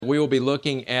We will be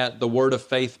looking at the Word of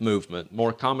Faith movement,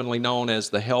 more commonly known as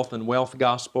the health and wealth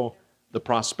gospel, the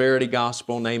prosperity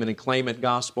gospel, name it and claim it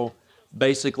gospel.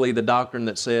 Basically, the doctrine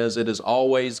that says it is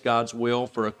always God's will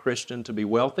for a Christian to be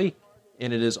wealthy,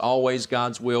 and it is always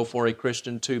God's will for a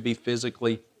Christian to be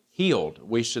physically healed.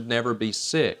 We should never be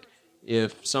sick.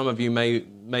 If some of you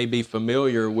may be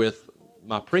familiar with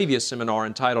my previous seminar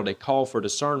entitled A Call for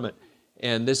Discernment,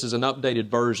 and this is an updated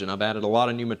version. I've added a lot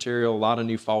of new material, a lot of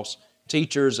new false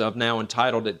teachers. I've now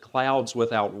entitled it Clouds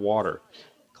Without Water.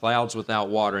 Clouds Without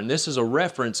Water. And this is a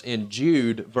reference in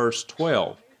Jude, verse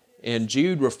 12. And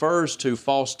Jude refers to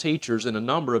false teachers in a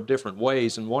number of different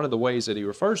ways, and one of the ways that he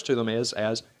refers to them is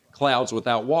as clouds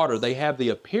without water. They have the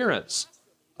appearance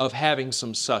of having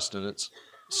some sustenance,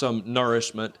 some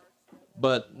nourishment,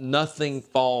 but nothing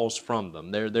falls from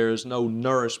them. There is no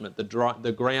nourishment.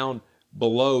 The ground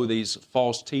below these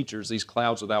false teachers, these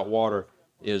clouds without water,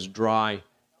 is dry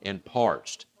and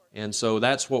parched. And so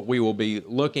that's what we will be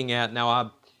looking at.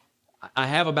 Now, I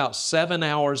have about 7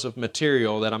 hours of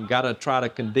material that I'm got to try to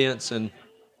condense into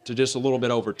just a little bit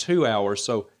over 2 hours.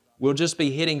 So we'll just be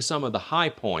hitting some of the high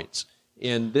points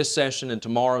in this session and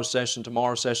tomorrow's session.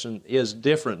 Tomorrow's session is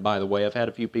different, by the way. I've had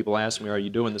a few people ask me, are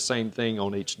you doing the same thing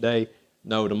on each day?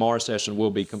 No, tomorrow's session will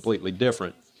be completely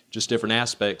different. Just different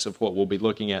aspects of what we'll be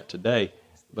looking at today,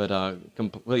 but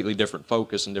completely different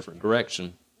focus and different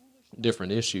direction,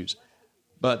 different issues.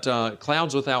 But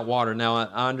Clouds Without Water. Now,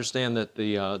 I understand that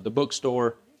the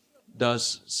bookstore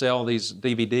does sell these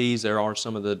DVDs. There are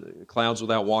some of the Clouds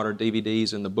Without Water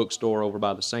DVDs in the bookstore over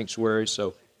by the sanctuary.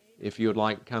 So if you would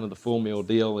like kind of the full meal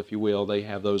deal, if you will, they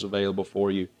have those available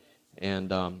for you.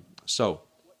 And so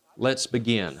let's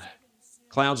begin.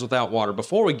 Clouds Without Water.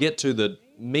 Before we get to the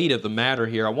meat of the matter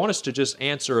here, I want us to just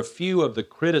answer a few of the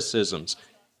criticisms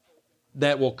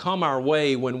that will come our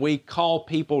way when we call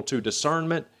people to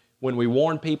discernment, when we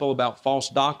warn people about false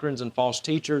doctrines and false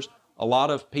teachers. A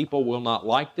lot of people will not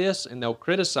like this, and they'll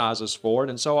criticize us for it.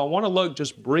 And so I want to look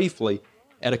just briefly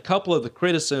at a couple of the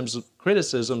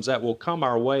criticisms that will come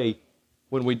our way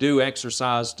when we do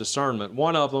exercise discernment.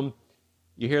 One of them,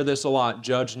 you hear this a lot,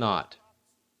 judge not.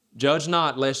 Judge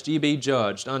not, lest ye be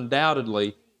judged.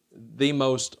 Undoubtedly, the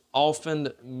most often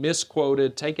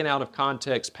misquoted, taken out of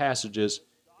context passages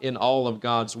in all of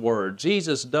God's Word.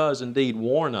 Jesus does indeed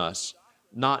warn us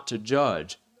not to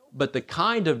judge, but the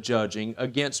kind of judging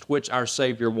against which our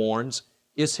Savior warns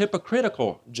is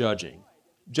hypocritical judging.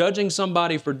 Judging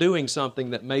somebody for doing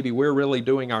something that maybe we're really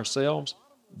doing ourselves,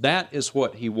 that is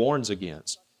what He warns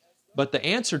against. But the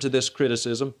answer to this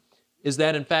criticism is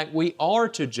that, in fact, we are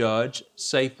to judge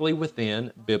safely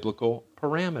within biblical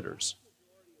parameters.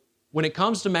 When it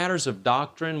comes to matters of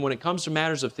doctrine, when it comes to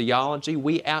matters of theology,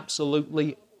 we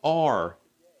absolutely are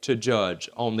to judge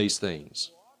on these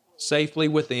things, safely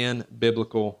within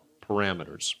biblical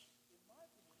parameters.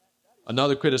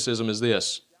 Another criticism is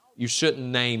this: you shouldn't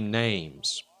name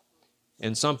names.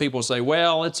 And some people say,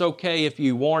 well, it's okay if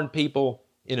you warn people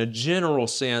in a general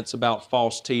sense about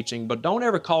false teaching, but don't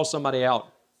ever call somebody out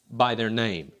by their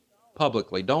name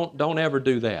publicly. Don't ever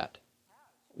do that.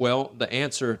 Well, the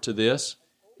answer to this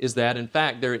is that, in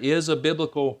fact, there is a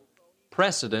biblical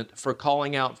precedent for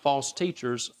calling out false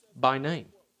teachers by name.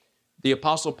 The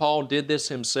Apostle Paul did this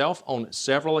himself on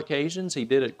several occasions. He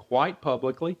did it quite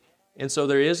publicly. And so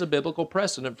there is a biblical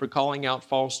precedent for calling out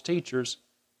false teachers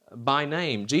by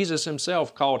name. Jesus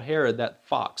himself called Herod that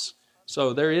fox.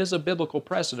 So there is a biblical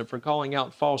precedent for calling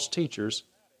out false teachers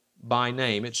by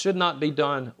name. It should not be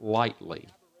done lightly,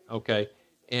 okay?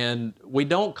 And we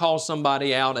don't call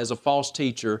somebody out as a false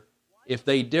teacher if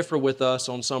they differ with us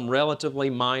on some relatively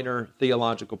minor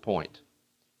theological point.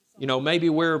 You know, maybe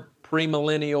we're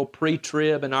premillennial,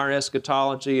 pre-trib in our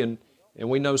eschatology, and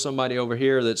we know somebody over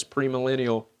here that's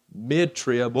premillennial,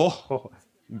 mid-trib. Oh,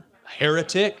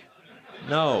 heretic?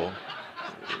 No.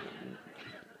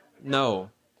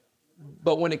 No.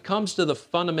 But when it comes to the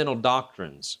fundamental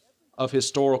doctrines of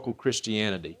historical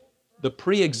Christianity, the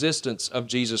pre-existence of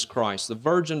Jesus Christ, the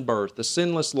virgin birth, the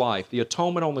sinless life, the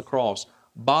atonement on the cross,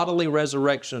 bodily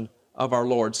resurrection of our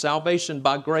Lord, salvation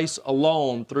by grace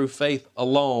alone, through faith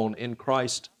alone, in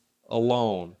Christ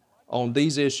alone. On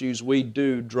these issues, we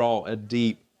do draw a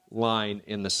deep line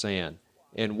in the sand,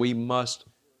 and we must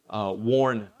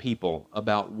warn people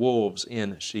about wolves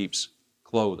in sheep's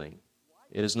clothing.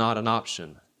 It is not an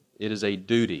option. It is a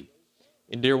duty.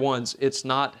 And dear ones, it's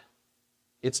not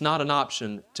an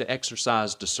option to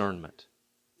exercise discernment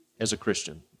as a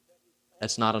Christian.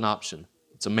 That's not an option.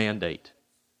 It's a mandate.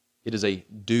 It is a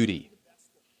duty.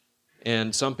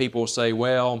 And some people say,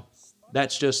 well,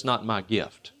 that's just not my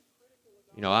gift.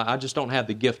 You know, I just don't have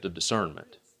the gift of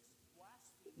discernment.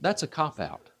 That's a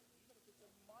cop-out.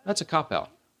 That's a cop-out.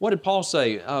 What did Paul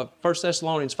say? 1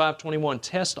 Thessalonians 5:21,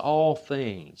 test all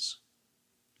things.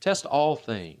 Test all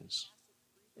things.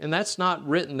 And that's not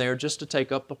written there just to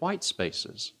take up the white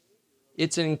spaces.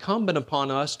 It's incumbent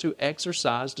upon us to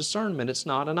exercise discernment. It's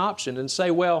not an option. And say,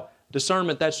 well,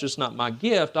 discernment, that's just not my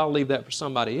gift. I'll leave that for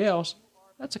somebody else.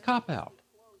 That's a cop-out.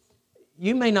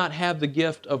 You may not have the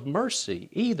gift of mercy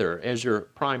either as your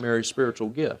primary spiritual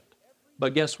gift.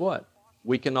 But guess what?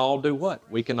 We can all do what?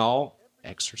 We can all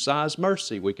exercise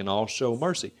mercy. We can all show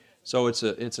mercy. So it's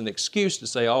an excuse to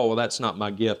say, oh, well, that's not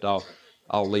my gift.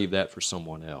 I'll leave that for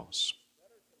someone else.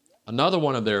 Another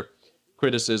one of their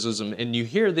criticisms, and you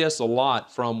hear this a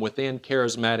lot from within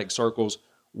charismatic circles,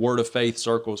 Word of Faith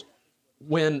circles,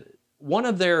 when one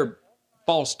of their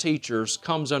false teachers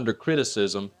comes under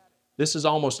criticism, this is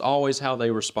almost always how they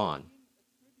respond.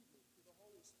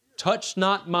 Touch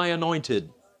not my anointed.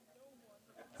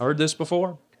 Heard this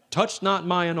before? Touch not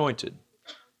my anointed.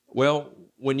 Well,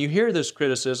 when you hear this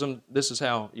criticism, this is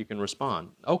how you can respond.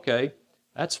 Okay,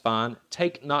 that's fine.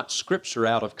 Take not Scripture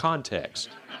out of context.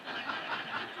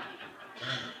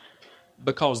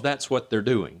 Because that's what they're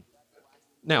doing.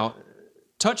 Now,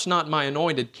 touch not my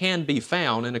anointed can be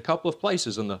found in a couple of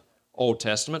places in the Old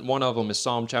Testament. One of them is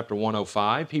Psalm chapter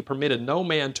 105. He permitted no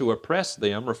man to oppress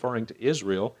them, referring to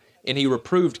Israel, and he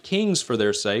reproved kings for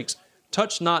their sakes.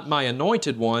 Touch not my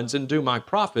anointed ones and do my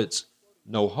prophets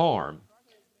no harm.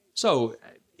 So,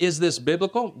 is this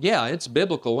biblical? Yeah, it's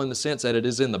biblical in the sense that it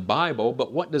is in the Bible,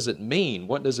 but what does it mean?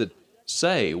 What does it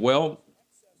say? Well,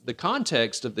 the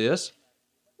context of this,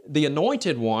 the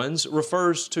anointed ones,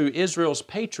 refers to Israel's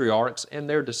patriarchs and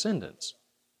their descendants,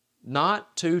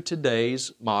 not to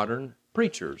today's modern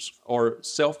preachers or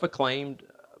self-acclaimed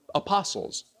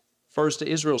apostles. Refers to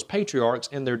Israel's patriarchs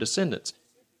and their descendants.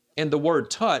 And the word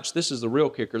touch, this is the real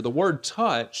kicker, the word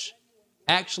touch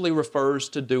actually refers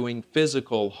to doing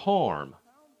physical harm,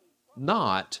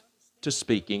 not to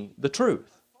speaking the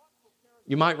truth.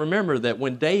 You might remember that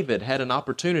when David had an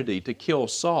opportunity to kill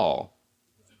Saul,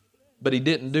 but he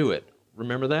didn't do it.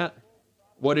 Remember that?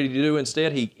 What did he do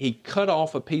instead? He cut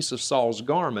off a piece of Saul's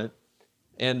garment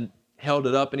and held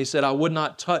it up, and he said, I would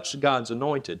not touch God's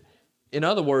anointed. In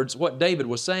other words, what David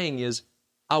was saying is,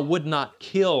 I would not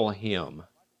kill him.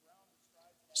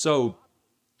 So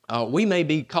we may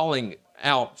be calling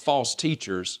out false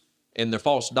teachers and their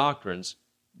false doctrines,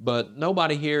 but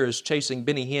nobody here is chasing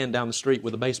Benny Hinn down the street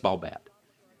with a baseball bat.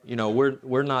 You know,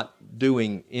 we're not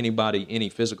doing anybody any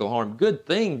physical harm. Good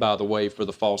thing, by the way, for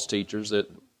the false teachers that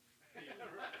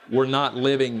we're not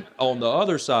living on the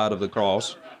other side of the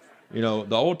cross. You know,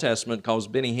 the Old Testament calls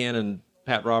Benny Hinn and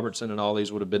Pat Robertson and all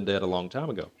these would have been dead a long time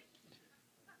ago.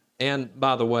 And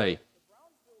by the way,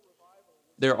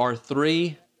 there are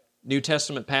 3 New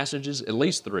Testament passages, at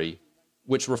least 3,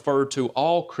 which refer to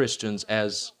all Christians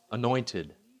as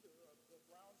anointed.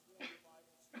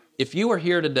 If you are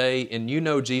here today and you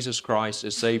know Jesus Christ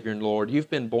as Savior and Lord,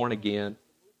 you've been born again,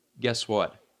 guess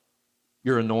what?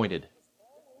 You're anointed.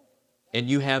 And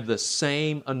you have the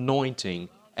same anointing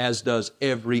as does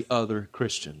every other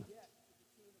Christian.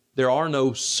 There are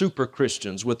no super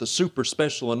Christians with a super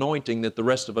special anointing that the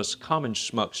rest of us common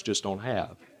schmucks just don't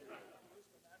have.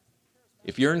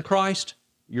 If you're in Christ,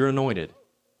 you're anointed.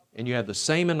 And you have the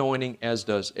same anointing as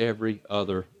does every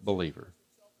other believer.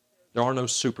 There are no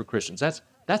super Christians.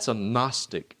 That's a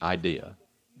Gnostic idea.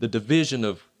 The division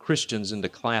of Christians into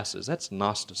classes, that's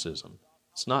Gnosticism.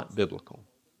 It's not biblical.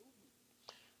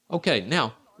 Okay,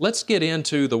 now let's get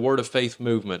into the Word of Faith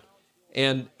movement.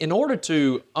 And in order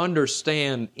to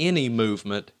understand any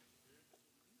movement,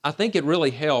 I think it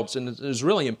really helps and it is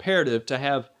really imperative to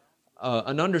have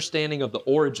an understanding of the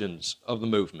origins of the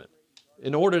movement.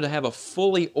 In order to have a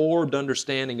fully orbed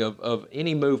understanding of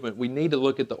any movement, we need to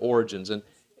look at the origins.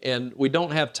 And we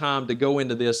don't have time to go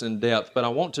into this in depth, but I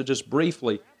want to just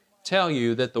briefly tell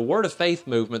you that the Word of Faith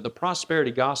movement, the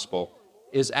prosperity gospel,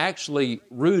 is actually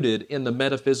rooted in the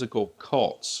metaphysical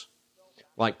cults,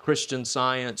 like Christian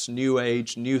Science, New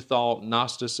Age, New Thought,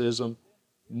 Gnosticism.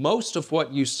 Most of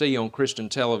what you see on Christian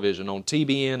television, on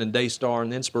TBN and Daystar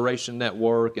and the Inspiration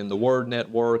Network and the Word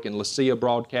Network and Lucia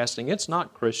Broadcasting, it's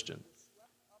not Christian.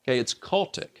 Okay, it's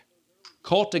cultic.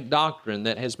 Cultic doctrine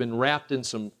that has been wrapped in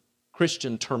some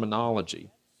Christian terminology.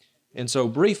 And so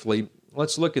briefly,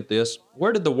 let's look at this.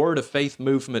 Where did the Word of Faith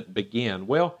movement begin?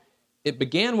 Well, it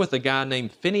began with a guy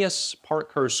named Phineas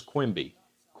Parkhurst Quimby.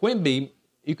 Quimby,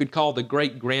 you could call the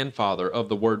great-grandfather of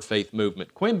the Word Faith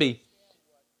movement. Quimby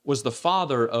was the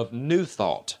father of New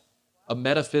Thought, a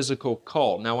metaphysical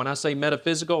cult. Now, when I say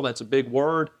metaphysical, that's a big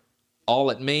word.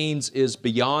 All it means is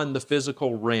beyond the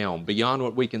physical realm, beyond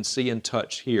what we can see and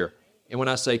touch here. And when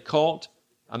I say cult,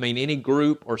 I mean, any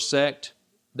group or sect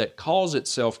that calls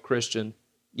itself Christian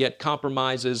yet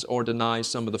compromises or denies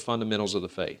some of the fundamentals of the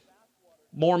faith.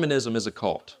 Mormonism is a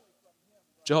cult.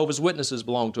 Jehovah's Witnesses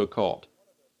belong to a cult.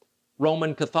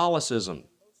 Roman Catholicism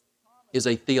is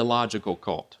a theological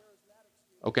cult.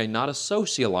 Okay, not a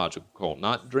sociological cult,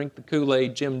 not drink the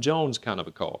Kool-Aid, Jim Jones kind of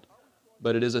a cult,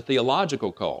 but it is a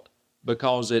theological cult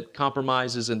because it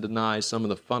compromises and denies some of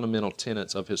the fundamental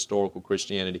tenets of historical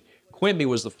Christianity. Quimby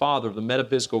was the father of the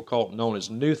metaphysical cult known as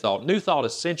New Thought. New Thought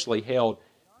essentially held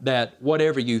that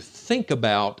whatever you think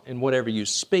about and whatever you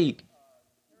speak,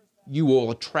 you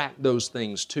will attract those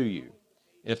things to you.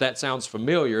 And if that sounds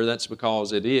familiar, that's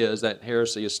because it is. That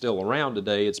heresy is still around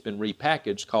today. It's been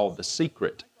repackaged, called The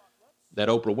Secret, that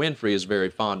Oprah Winfrey is very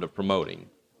fond of promoting.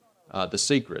 The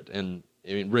Secret. And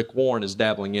Rick Warren is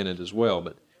dabbling in it as well.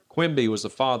 But Quimby was the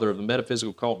father of the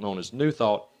metaphysical cult known as New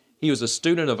Thought. He was a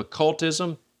student of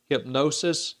occultism,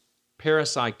 hypnosis,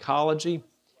 parapsychology,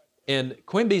 and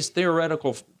Quimby's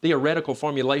theoretical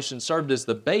formulation served as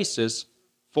the basis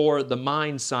for the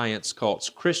mind science cults,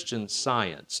 Christian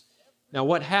Science. Now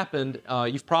what happened,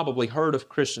 you've probably heard of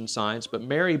Christian Science, but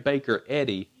Mary Baker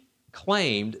Eddy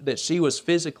claimed that she was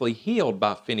physically healed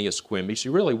by Phineas Quimby. She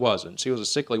really wasn't. She was a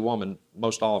sickly woman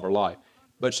most all of her life.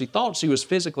 But she thought she was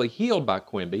physically healed by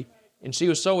Quimby, and she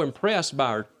was so impressed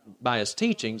by his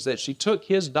teachings that she took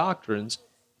his doctrines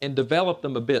and developed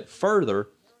them a bit further,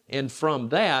 and from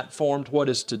that formed what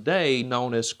is today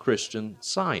known as Christian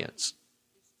Science.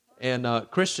 And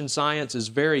Christian Science is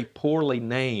very poorly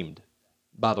named,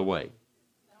 by the way,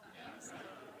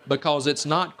 because it's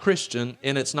not Christian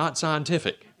and it's not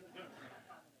scientific.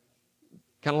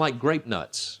 Kind of like grape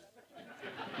nuts.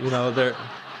 You know,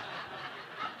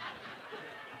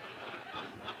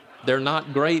 they're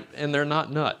not grape and they're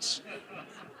not nuts.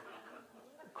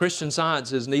 Christian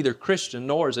Science is neither Christian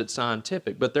nor is it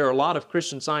scientific, but there are a lot of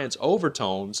Christian Science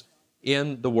overtones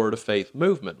in the Word of Faith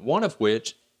movement, one of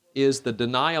which is the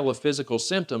denial of physical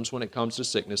symptoms when it comes to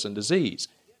sickness and disease.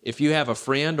 If you have a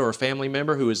friend or a family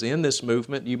member who is in this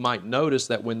movement, you might notice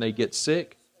that when they get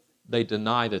sick, they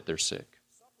deny that they're sick.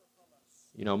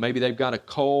 You know, maybe they've got a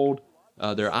cold,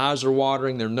 their eyes are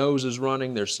watering, their nose is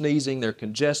running, they're sneezing, they're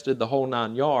congested, the whole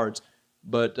 9 yards.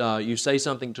 But you say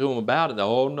something to them about it,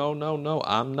 oh, no,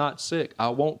 I'm not sick. I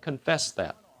won't confess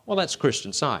that. Well, that's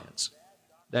Christian Science.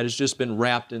 That has just been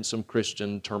wrapped in some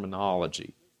Christian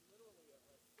terminology.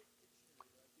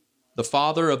 The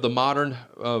father of the modern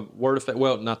Word of Faith,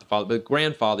 well, not the father, but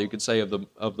grandfather, you could say, of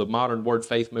the modern Word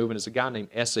Faith movement is a guy named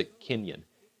Essex Kenyon.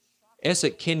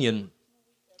 Essex Kenyon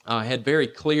had very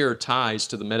clear ties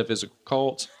to the metaphysical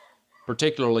cults,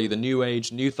 particularly the New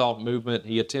Age, New Thought movement.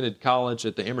 He attended college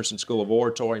at the Emerson School of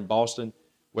Oratory in Boston,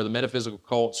 where the metaphysical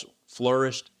cults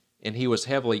flourished, and he was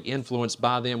heavily influenced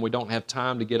by them. We don't have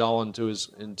time to get all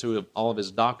into all of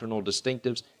his doctrinal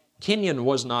distinctives. Kenyon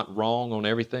was not wrong on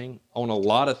everything. On a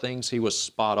lot of things, he was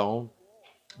spot on,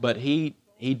 but he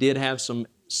did have some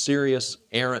serious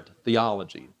errant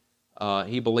theology.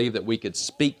 He believed that we could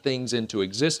speak things into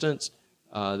existence,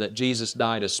 that Jesus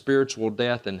died a spiritual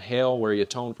death in hell where He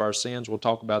atoned for our sins. We'll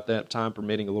talk about that, time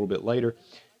permitting, a little bit later.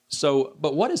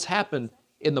 But what has happened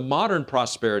in the modern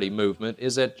prosperity movement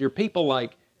is that your people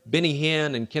like Benny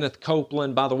Hinn and Kenneth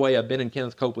Copeland, by the way, I've been in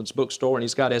Kenneth Copeland's bookstore, and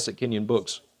he's got Essex Kenyon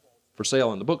books for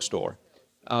sale in the bookstore.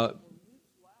 But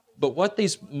what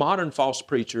these modern false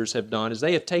preachers have done is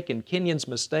they have taken Kenyon's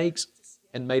mistakes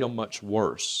and made them much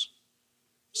worse.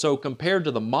 So compared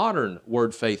to the modern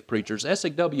Word Faith preachers,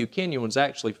 Essex W. Kenyon was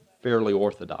actually fairly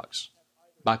orthodox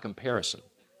by comparison.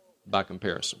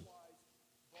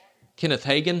 Kenneth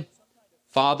Hagin,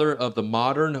 father of the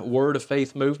modern Word of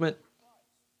Faith movement,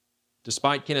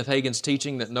 despite Kenneth Hagin's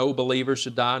teaching that no believer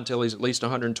should die until he's at least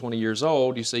 120 years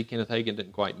old, you see Kenneth Hagin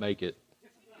didn't quite make it.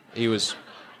 He was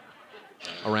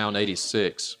around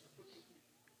 86.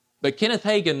 But Kenneth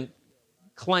Hagin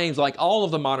claims, like all of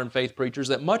the modern faith preachers,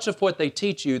 that much of what they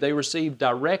teach you, they received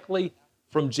directly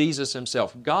from Jesus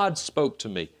Himself. God spoke to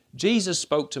me. Jesus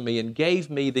spoke to me and gave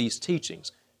me these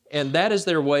teachings. And that is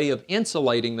their way of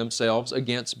insulating themselves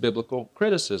against biblical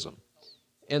criticism.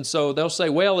 And so they'll say,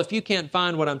 well, if you can't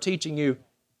find what I'm teaching you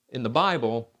in the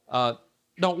Bible,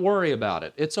 don't worry about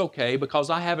it. It's okay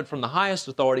because I have it from the highest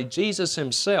authority. Jesus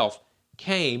Himself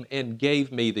came and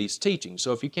gave me these teachings.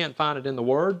 So if you can't find it in the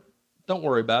Word, don't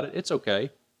worry about it. It's okay.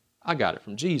 I got it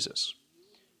from Jesus.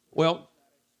 Well,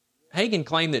 Hagin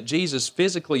claimed that Jesus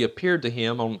physically appeared to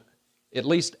him on at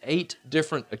least 8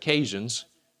 different occasions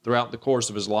throughout the course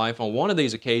of his life. On one of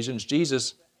these occasions,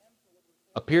 Jesus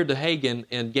appeared to Hagin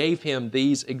and gave him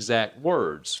these exact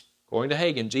words. According to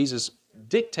Hagin, Jesus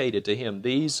dictated to him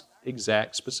these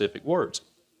exact specific words.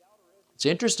 It's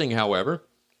interesting, however,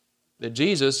 that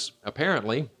Jesus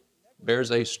apparently bears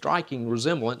a striking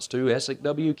resemblance to Essex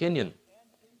W. Kenyon.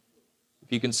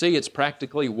 If you can see, it's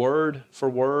practically word for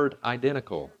word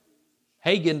identical.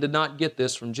 Hagen did not get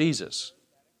this from Jesus.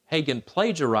 Hagen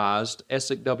plagiarized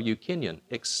Essex W. Kenyon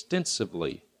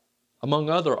extensively, among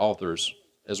other authors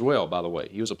as well, by the way.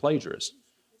 He was a plagiarist.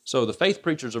 So the faith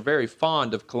preachers are very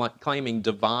fond of claiming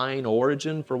divine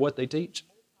origin for what they teach.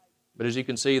 But as you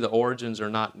can see, the origins are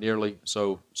not nearly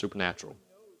so supernatural.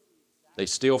 They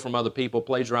steal from other people,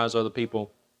 plagiarize other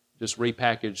people, just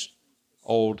repackage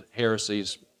old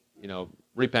heresies,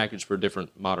 repackaged for a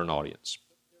different modern audience.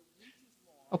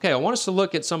 Okay, I want us to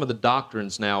look at some of the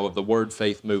doctrines now of the Word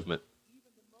Faith movement.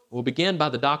 We'll begin by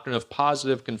the doctrine of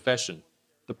positive confession.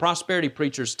 The prosperity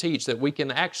preachers teach that we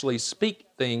can actually speak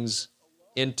things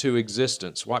into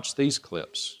existence. Watch these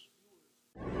clips.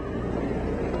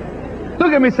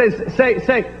 Look at me,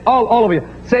 say, all of you.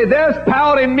 Say, there's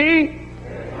power in me,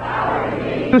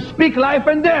 to speak life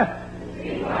and death.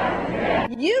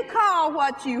 You call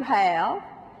what you have.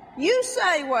 You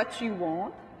say what you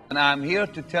want. And I'm here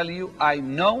to tell you, I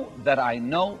know that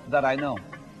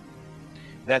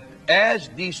as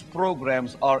these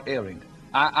programs are airing,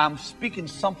 I'm speaking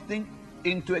something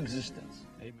into existence.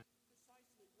 Amen.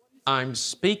 I'm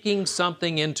speaking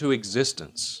something into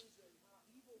existence.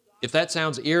 If that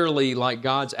sounds eerily like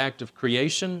God's act of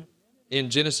creation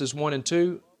in Genesis 1 and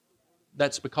 2,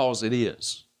 that's because it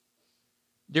is.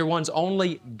 Dear ones,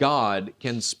 only God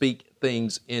can speak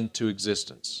things into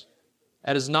existence.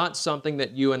 That is not something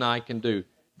that you and I can do.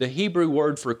 The Hebrew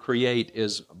word for create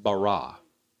is bara.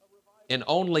 And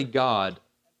only God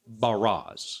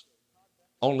baras.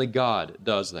 Only God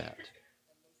does that.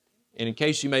 And in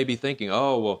case you may be thinking,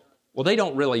 well, they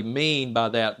don't really mean by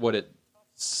that what it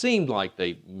seemed like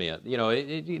they meant.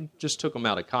 It just took them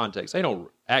out of context. They don't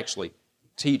actually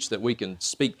teach that we can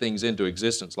speak things into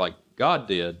existence like God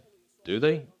did, do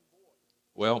they?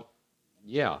 Well,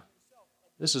 yeah.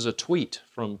 This is a tweet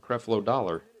from Creflo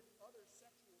Dollar.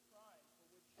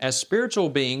 As spiritual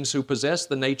beings who possess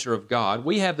the nature of God,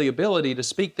 we have the ability to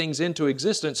speak things into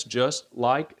existence just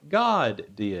like God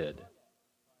did.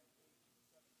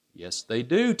 Yes, they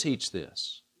do teach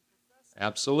this.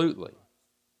 Absolutely.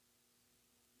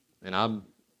 And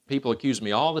people accuse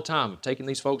me all the time of taking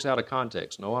these folks out of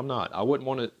context. No, I'm not. I wouldn't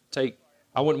want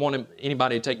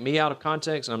anybody to take me out of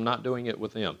context, and I'm not doing it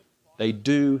with them. They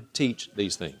do teach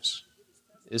these things.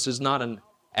 This is not an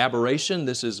aberration.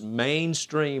 This is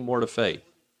mainstream Word of Faith.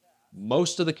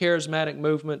 Most of the charismatic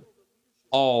movement,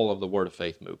 all of the Word of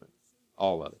Faith movement,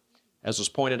 all of it. As was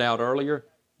pointed out earlier,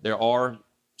 there are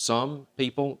some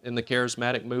people in the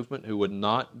charismatic movement who would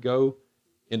not go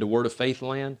into Word of Faith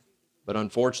land, but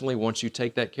unfortunately, once you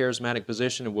take that charismatic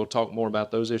position, and we'll talk more about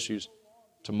those issues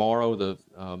tomorrow, the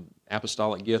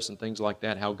apostolic gifts and things like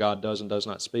that, how God does and does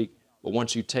not speak, but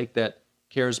once you take that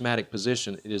charismatic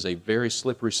position, it is a very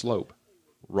slippery slope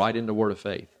right into Word of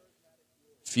Faith.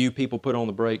 Few people put on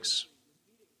the brakes.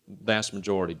 Vast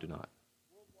majority do not.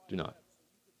 Do not.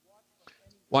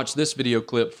 Watch this video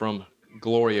clip from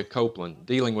Gloria Copeland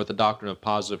dealing with the doctrine of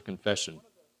positive confession.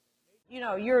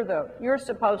 You're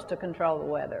supposed to control the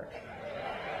weather.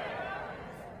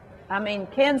 I mean,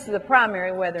 Ken's the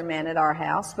primary weatherman at our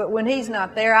house, but when he's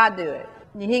not there, I do it.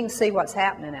 He can see what's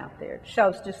happening out there. It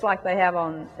shows just like they have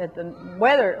at the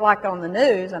weather, like on the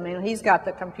news. I mean, he's got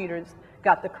the computers,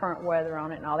 got the current weather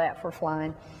on it and all that for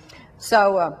flying.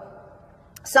 So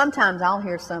sometimes I'll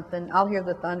hear something. I'll hear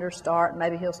the thunder start.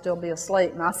 Maybe he'll still be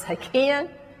asleep. And I'll say, Ken,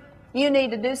 you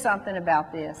need to do something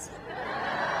about this.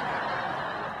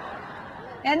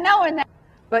 And knowing that.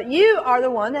 But you are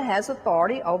the one that has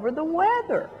authority over the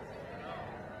weather.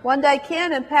 One day,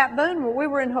 Ken and Pat Boone, we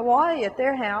were in Hawaii at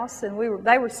their house, and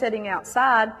they were sitting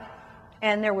outside,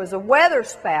 and there was a weather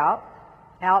spout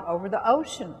out over the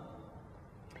ocean.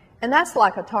 And that's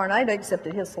like a tornado, except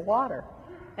it hits the water.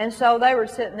 And so they were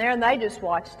sitting there, and they just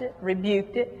watched it,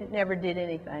 rebuked it. It never did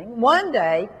anything. One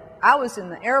day, I was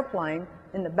in the airplane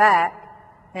in the back,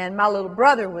 and my little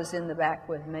brother was in the back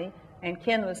with me, and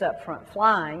Ken was up front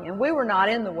flying. And we were not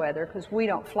in the weather because we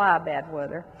don't fly bad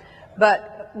weather.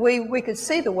 But we could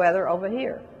see the weather over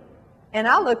here. And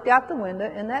I looked out the window,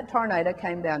 and that tornado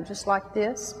came down just like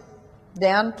this,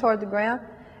 down toward the ground.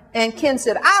 And Ken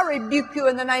said, I rebuke you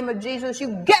in the name of Jesus.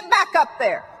 You get back up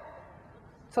there.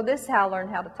 So this is how I learned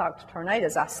how to talk to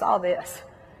tornadoes. I saw this.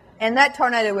 And that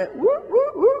tornado went, whoop,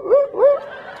 whoop, whoop, whoop, whoop.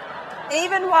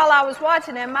 Even while I was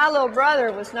watching him, my little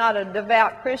brother was not a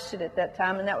devout Christian at that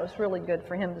time, and that was really good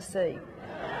for him to see.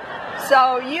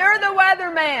 So you're the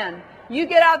weatherman. You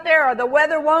get out there, or the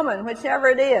weather woman, whichever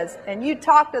it is, and you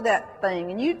talk to that thing,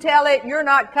 and you tell it, you're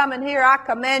not coming here, I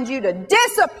command you to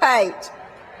dissipate.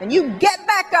 And you get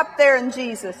back up there in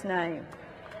Jesus' name.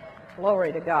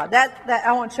 Glory to God. That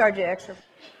I won't charge you extra.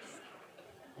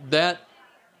 That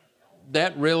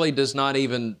really does not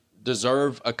even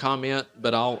deserve a comment,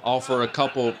 but I'll offer a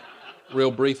couple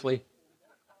real briefly.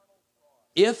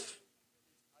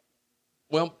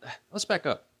 Well, let's back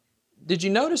up. Did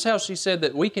you notice how she said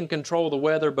that we can control the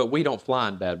weather, but we don't fly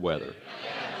in bad weather?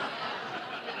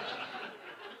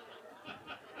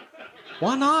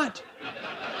 Why not?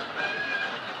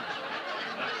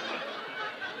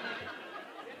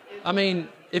 I mean,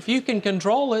 if you can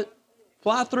control it,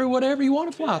 fly through whatever you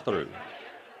want to fly through.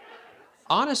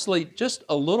 Honestly, just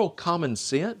a little common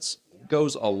sense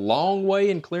goes a long way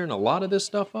in clearing a lot of this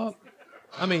stuff up.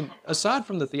 I mean, aside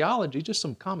from the theology, just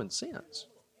some common sense.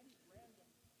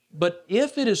 But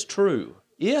if it is true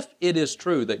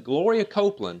that Gloria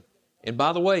Copeland, and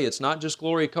by the way, it's not just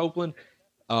Gloria Copeland,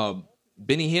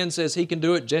 Benny Hinn says he can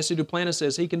do it, Jesse Duplantis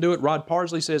says he can do it, Rod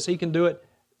Parsley says he can do it,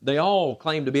 they all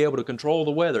claim to be able to control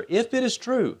the weather. If it is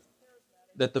true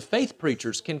that the faith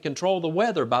preachers can control the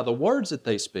weather by the words that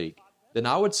they speak, then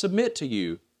I would submit to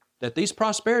you that these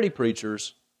prosperity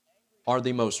preachers are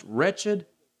the most wretched,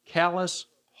 callous,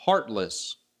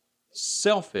 heartless,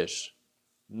 selfish,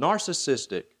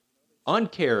 narcissistic,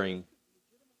 uncaring,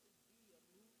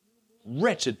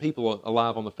 wretched people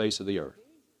alive on the face of the earth.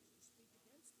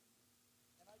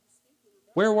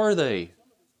 Where were they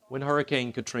when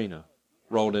Hurricane Katrina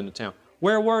rolled into town?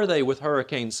 Where were they with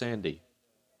Hurricane Sandy?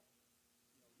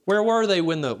 Where were they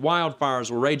when the wildfires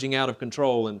were raging out of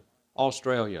control in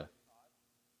Australia?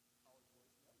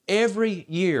 Every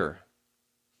year,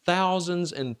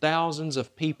 thousands and thousands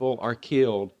of people are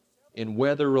killed in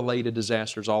weather-related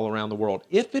disasters all around the world.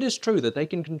 If it is true that they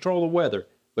can control the weather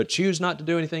but choose not to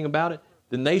do anything about it,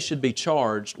 then they should be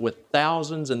charged with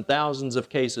thousands and thousands of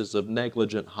cases of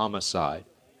negligent homicide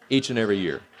each and every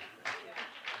year.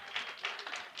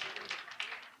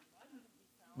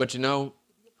 But you know,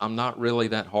 I'm not really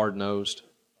that hard-nosed.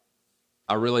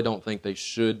 I really don't think they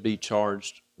should be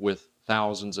charged with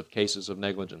thousands of cases of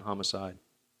negligent homicide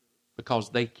because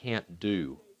they can't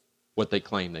do what they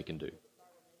claim they can do.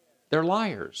 They're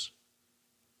liars.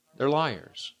 They're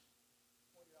liars.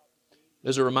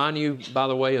 Does it remind you, by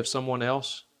the way, of someone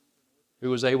else who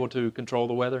was able to control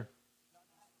the weather?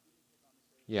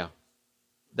 Yeah.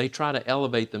 They try to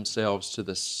elevate themselves to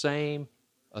the same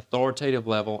authoritative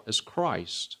level as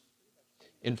Christ.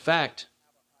 In fact,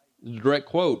 direct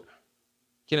quote,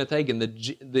 Kenneth Hagin,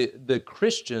 the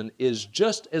Christian is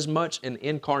just as much an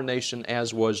incarnation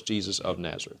as was Jesus of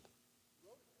Nazareth.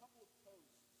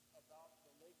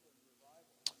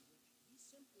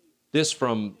 This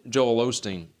from Joel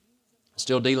Osteen,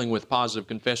 still dealing with positive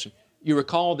confession. You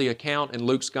recall the account in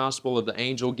Luke's Gospel of the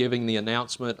angel giving the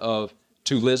announcement to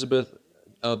Elizabeth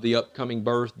of the upcoming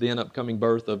birth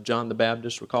of John the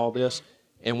Baptist. Recall this?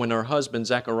 And when her husband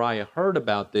Zechariah heard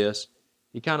about this,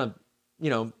 he kind of,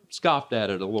 scoffed at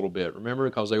it a little bit. Remember,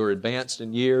 because they were advanced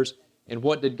in years. And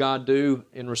what did God do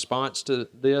in response to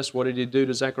this? What did He do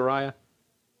to Zechariah?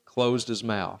 Closed his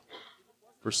mouth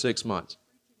for 6 months.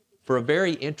 For a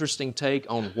very interesting take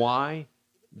on why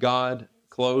God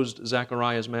closed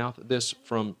Zechariah's mouth, this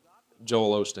from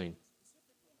Joel Osteen.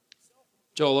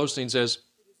 Joel Osteen says,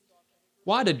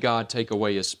 why did God take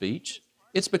away his speech?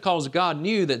 It's because God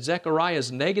knew that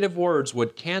Zechariah's negative words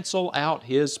would cancel out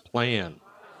His plan.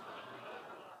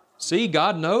 See,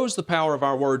 God knows the power of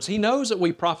our words. He knows that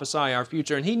we prophesy our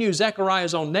future, and He knew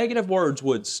Zechariah's own negative words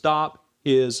would stop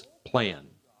His plan.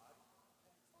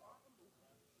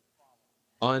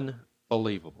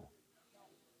 Unbelievable.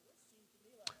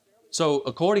 So,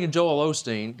 according to Joel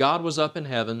Osteen, God was up in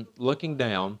heaven looking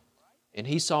down, and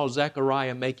He saw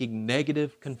Zechariah making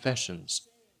negative confessions,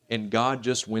 and God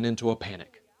just went into a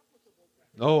panic.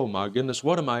 Oh my goodness,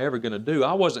 what am I ever going to do?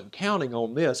 I wasn't counting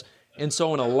on this. And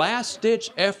so in a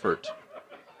last-ditch effort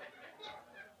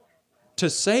to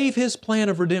save His plan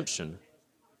of redemption,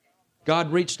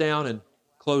 God reached down and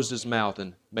closed His mouth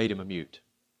and made him a mute.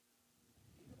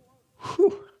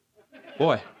 Whew.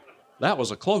 Boy, that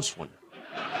was a close one.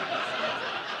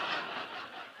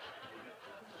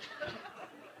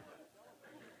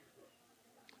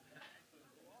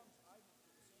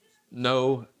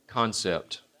 No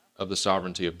concept of the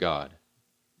sovereignty of God.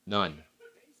 None.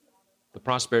 The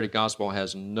prosperity gospel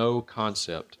has no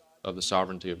concept of the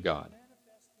sovereignty of God.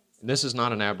 And this is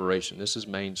not an aberration. This is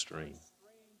mainstream.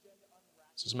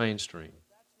 This is mainstream.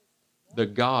 The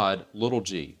God, little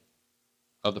g,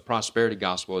 of the prosperity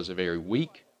gospel is a very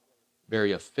weak,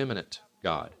 very effeminate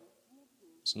God.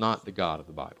 It's not the God of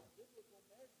the Bible.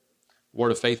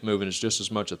 Word of Faith movement is just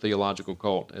as much a theological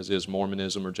cult as is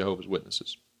Mormonism or Jehovah's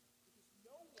Witnesses.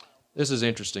 This is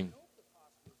interesting.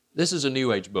 This is a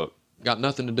New Age book. Got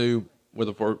nothing to do with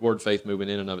the Word of Faith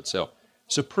movement in and of itself.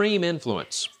 Supreme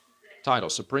Influence. Title,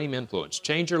 Supreme Influence.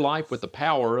 Change your life with the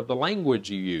power of the language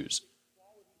you use.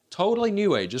 Totally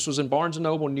New Age. This was in Barnes &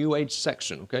 Noble New Age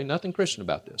section, okay? Nothing Christian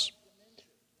about this.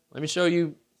 Let me show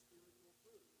you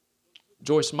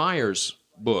Joyce Meyer's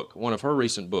book, one of her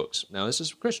recent books. Now, this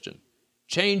is Christian.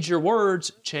 Change your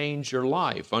words, change your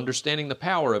life. Understanding the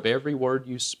power of every word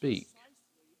you speak.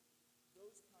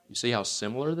 You see how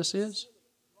similar this is?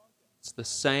 It's the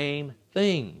same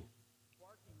thing.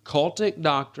 Cultic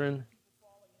doctrine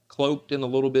cloaked in a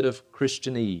little bit of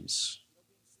Christianese.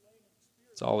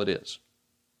 That's all it is.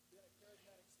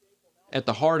 At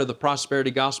the heart of the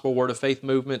prosperity gospel Word of Faith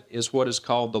movement is what is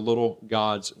called the little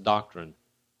God's doctrine.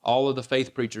 All of the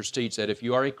faith preachers teach that if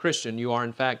you are a Christian, you are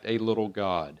in fact a little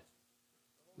God.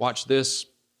 Watch this,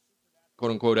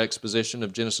 quote-unquote, exposition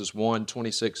of Genesis 1,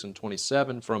 26 and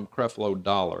 27 from Creflo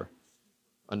Dollar.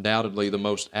 Undoubtedly the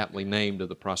most aptly named of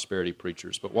the prosperity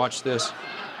preachers. But watch this.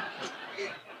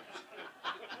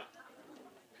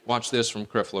 Watch this from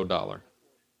Creflo Dollar.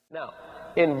 Now,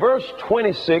 in verse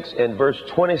 26 and verse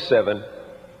 27,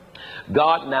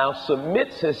 God now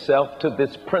submits himself to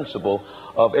this principle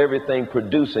of everything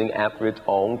producing after its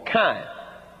own kind.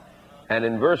 And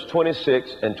in verse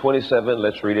 26 and 27,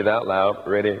 let's read it out loud.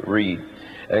 Ready? Read.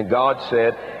 And God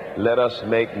said, let us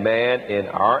make man in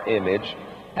our image,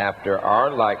 after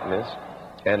our likeness,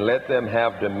 and let them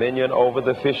have dominion over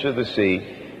the fish of the sea,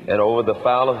 and over the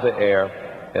fowl of the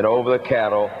air, and over the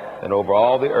cattle, and over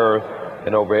all the earth,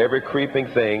 and over every creeping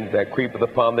thing that creepeth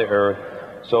upon the earth.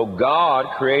 So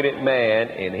God created man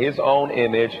in his own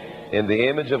image. In the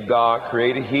image of God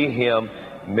created he him.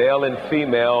 Male and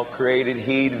female created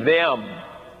he them.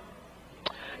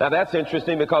 Now that's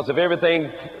interesting, because if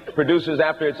everything produces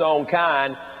after its own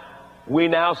kind, we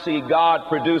now see God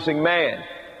producing man.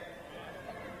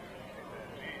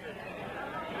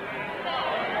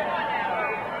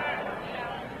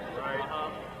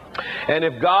 And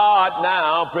if God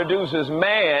now produces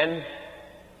man,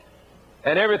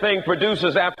 and everything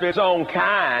produces after its own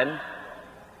kind,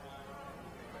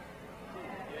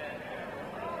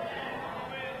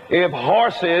 if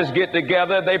horses get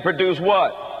together, they produce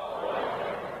what?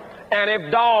 And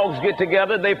if dogs get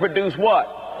together, they produce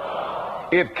what?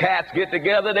 If cats get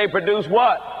together, they produce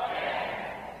what?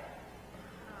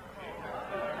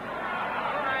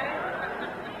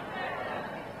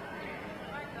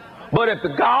 But if the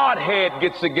Godhead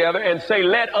gets together and say,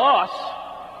 let us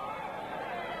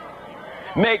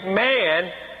make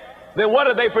man, then what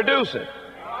are they producing?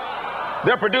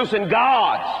 They're producing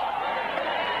gods.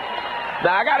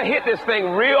 Now, I got to hit this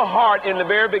thing real hard in the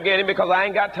very beginning, because I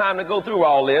ain't got time to go through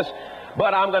all this.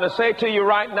 But I'm going to say to you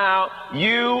right now,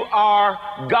 you are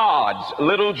gods,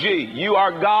 little g. You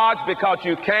are gods because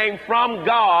you came from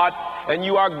God, and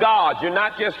you are gods. You're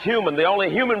not just human. The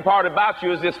only human part about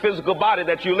you is this physical body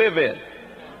that you live in.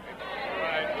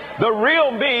 The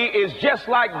real me is just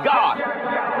like God.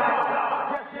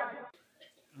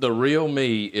 The real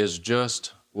me is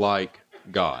just like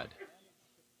God.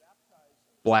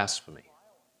 Blasphemy.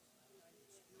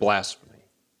 Blasphemy.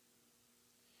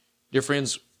 Dear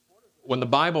friends, when the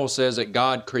Bible says that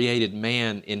God created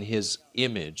man in His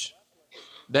image,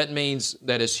 that means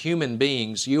that as human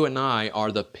beings, you and I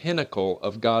are the pinnacle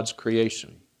of God's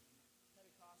creation.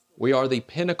 We are the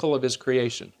pinnacle of His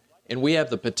creation. And we have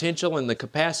the potential and the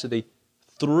capacity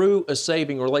through a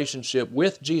saving relationship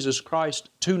with Jesus Christ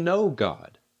to know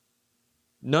God.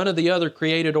 None of the other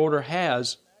created order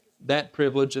has that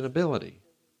privilege and ability.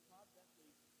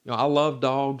 You know, I love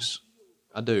dogs.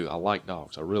 I do. I like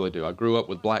dogs. I really do. I grew up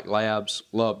with black labs,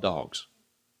 love dogs.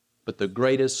 But the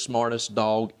greatest, smartest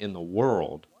dog in the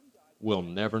world will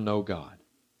never know God,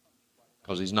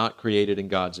 because he's not created in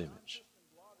God's image.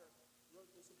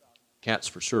 Cats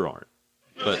for sure aren't.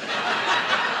 But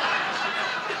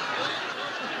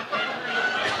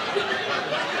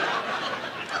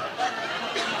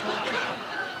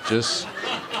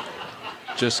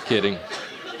just kidding.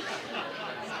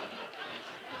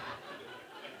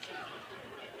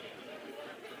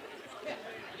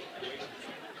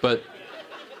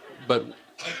 But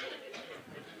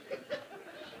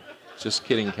just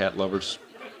kidding, cat lovers,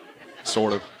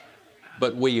 sort of.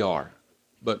 But we are.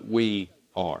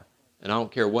 And I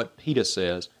don't care what PETA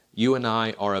says, you and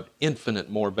I are of infinite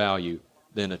more value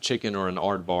than a chicken or an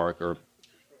aardvark or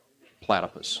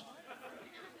platypus.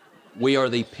 We are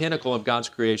the pinnacle of God's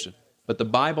creation. But the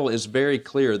Bible is very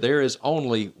clear. There is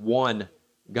only one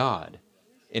God.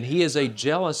 And He is a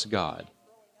jealous God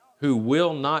who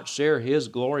will not share His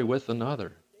glory with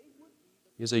another.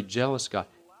 He is a jealous God.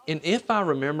 And if I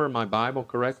remember my Bible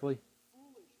correctly,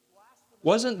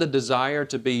 wasn't the desire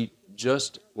to be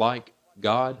just like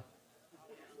God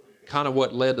kind of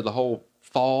what led to the whole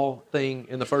fall thing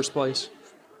in the first place?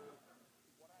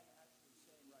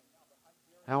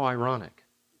 How ironic.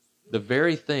 The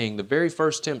very thing, the very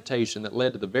first temptation that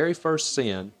led to the very first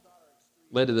sin,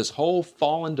 led to this whole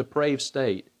fallen, depraved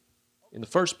state, in the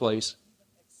first place,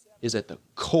 is at the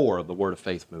core of the Word of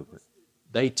Faith movement.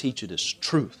 They teach it as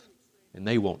truth, and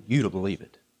they want you to believe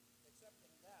it.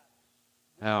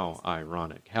 How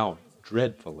ironic. How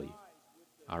dreadfully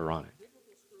ironic.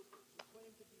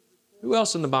 Who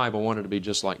else in the Bible wanted to be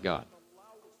just like God?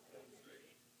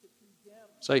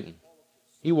 Satan.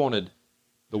 He wanted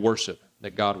the worship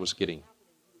that God was getting.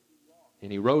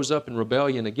 And he rose up in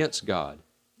rebellion against God,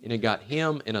 and it got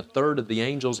him and a third of the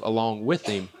angels along with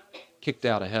him kicked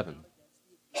out of heaven.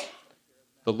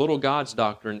 The little God's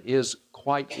doctrine is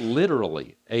quite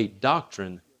literally a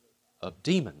doctrine of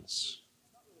demons.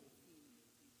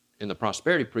 And the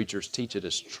prosperity preachers teach it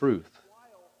as truth.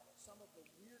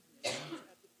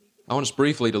 I want us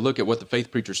briefly to look at what the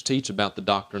faith preachers teach about the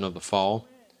doctrine of the fall.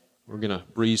 We're going to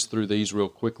breeze through these real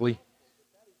quickly.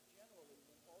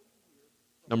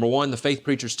 Number one, the faith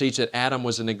preachers teach that Adam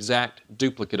was an exact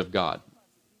duplicate of God.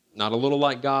 Not a little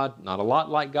like God, not a lot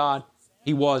like God.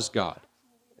 He was God.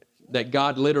 That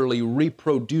God literally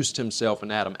reproduced Himself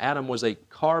in Adam. Adam was a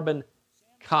carbon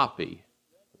copy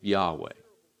of Yahweh.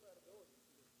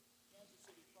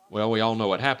 Well, we all know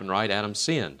what happened, right? Adam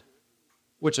sinned.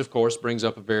 Which, of course, brings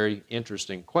up a very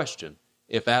interesting question.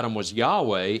 If Adam was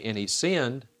Yahweh and he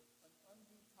sinned,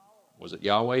 was it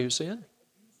Yahweh who sinned?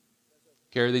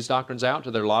 Carry these doctrines out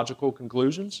to their logical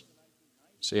conclusions.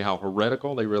 See how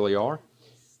heretical they really are.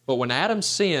 But when Adam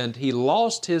sinned, he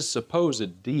lost his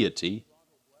supposed deity,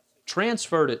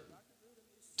 transferred it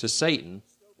to Satan.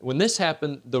 When this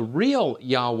happened, the real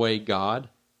Yahweh God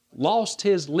lost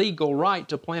His legal right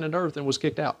to planet Earth and was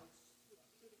kicked out.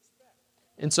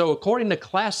 And so according to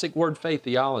classic word faith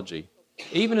theology,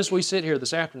 even as we sit here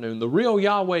this afternoon, the real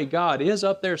Yahweh God is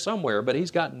up there somewhere, but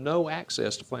He's got no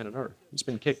access to planet Earth. He's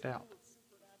been kicked out.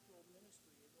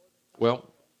 Well,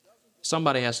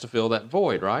 somebody has to fill that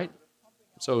void, right?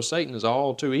 So Satan is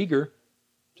all too eager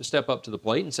to step up to the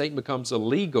plate, and Satan becomes the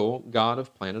legal God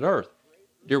of planet Earth.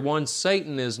 Dear ones,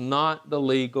 Satan is not the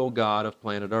legal God of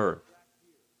planet Earth.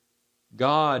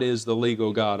 God is the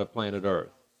legal God of planet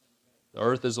Earth. The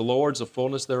earth is the Lord's, the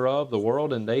fullness thereof, the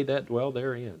world, and they that dwell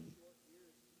therein.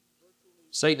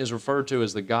 Satan is referred to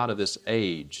as the God of this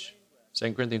age.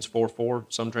 2 Corinthians 4:4,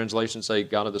 some translations say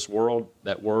God of this world.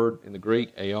 That word in the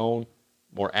Greek, aeon,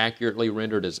 more accurately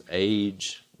rendered as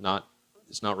age.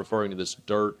 It's not referring to this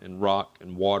dirt and rock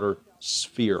and water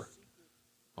sphere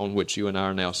on which you and I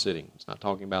are now sitting. It's not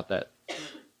talking about that.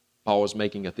 Paul is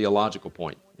making a theological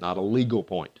point, not a legal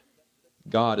point.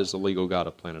 God is the legal God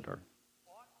of planet Earth.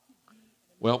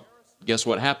 Well, guess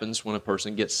what happens when a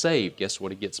person gets saved? Guess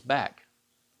what he gets back?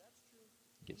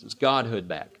 He gets his godhood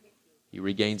back. He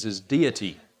regains his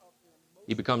deity.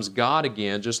 He becomes God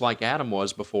again, just like Adam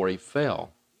was before he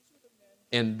fell.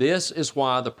 And this is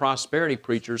why the prosperity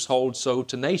preachers hold so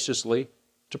tenaciously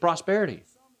to prosperity,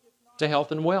 to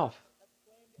health and wealth,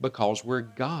 because we're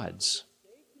God's.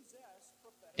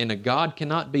 And a God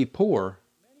cannot be poor,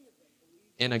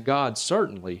 and a God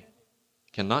certainly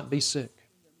cannot be sick.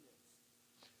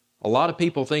 A lot of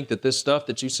people think that this stuff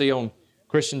that you see on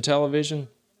Christian television,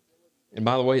 and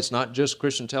by the way, it's not just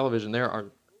Christian television. There are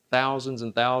thousands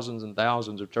and thousands and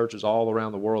thousands of churches all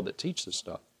around the world that teach this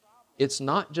stuff. It's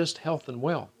not just health and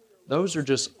wealth. Those are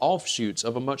just offshoots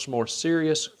of a much more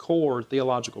serious core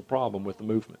theological problem with the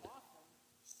movement.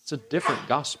 It's a different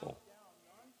gospel.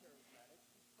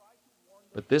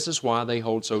 But this is why they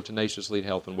hold so tenaciously to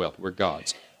health and wealth. We're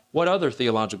God's. What other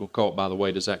theological cult, by the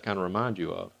way, does that kind of remind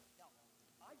you of?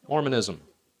 Mormonism.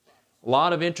 A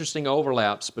lot of interesting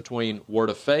overlaps between Word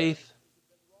of Faith,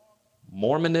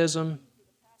 Mormonism,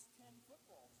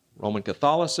 Roman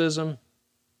Catholicism,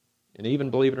 and even,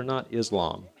 believe it or not,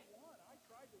 Islam,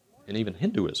 and even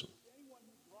Hinduism.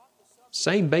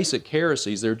 Same basic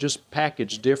heresies, they're just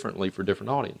packaged differently for different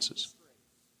audiences.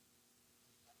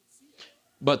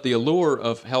 But the allure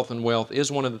of health and wealth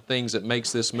is one of the things that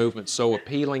makes this movement so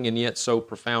appealing and yet so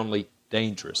profoundly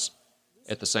dangerous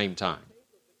at the same time.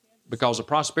 Because the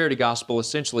prosperity gospel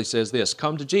essentially says this: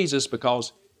 come to Jesus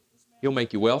because He'll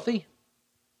make you wealthy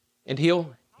and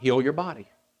He'll heal your body.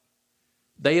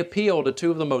 They appeal to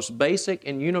two of the most basic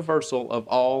and universal of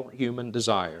all human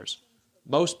desires.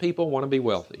 Most people want to be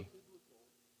wealthy.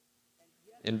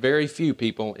 And very few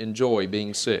people enjoy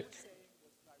being sick.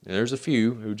 And there's a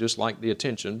few who just like the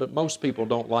attention, but most people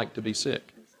don't like to be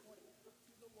sick.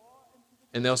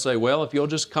 And they'll say, well, if you'll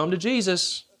just come to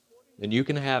Jesus, then you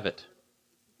can have it.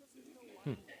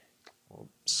 Well,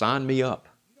 sign me up.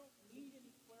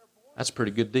 That's a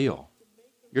pretty good deal.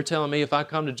 You're telling me if I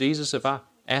come to Jesus, if I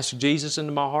ask Jesus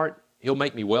into my heart, He'll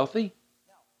make me wealthy?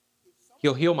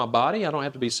 He'll heal my body? I don't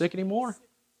have to be sick anymore?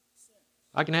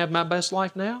 I can have my best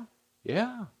life now?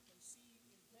 Yeah.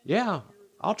 Yeah,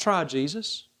 I'll try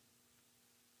Jesus.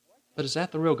 But is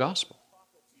that the real gospel?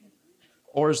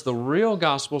 Or is the real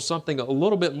gospel something a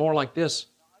little bit more like this?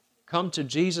 Come to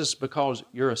Jesus because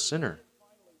you're a sinner.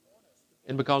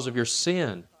 And because of your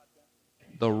sin,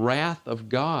 the wrath of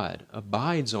God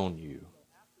abides on you.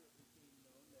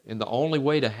 And the only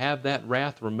way to have that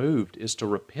wrath removed is to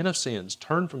repent of sins,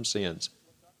 turn from sins,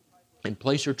 and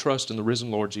place your trust in the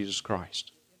risen Lord Jesus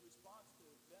Christ.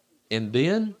 And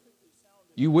then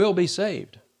you will be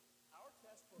saved.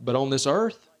 But on this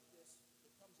earth,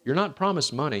 you're not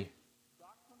promised money.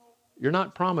 You're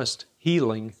not promised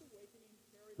healing.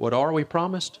 What are we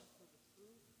promised?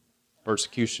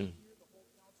 Persecution.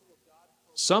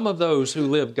 Some of those who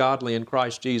live godly in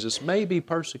Christ Jesus may be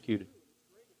persecuted.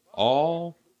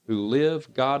 All who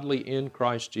live godly in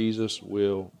Christ Jesus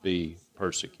will be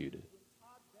persecuted.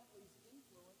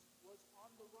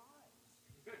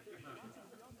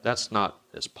 That's not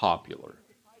as popular.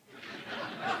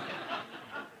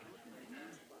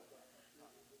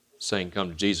 Saying come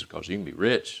to Jesus because you can be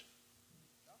rich.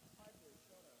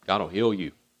 God will heal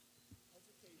you.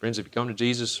 Friends, if you come to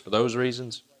Jesus for those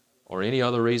reasons or any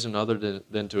other reason other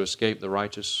than to escape the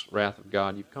righteous wrath of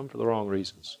God, you've come for the wrong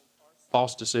reasons.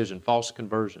 False decision, false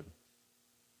conversion.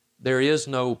 There is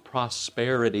no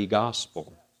prosperity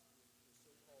gospel.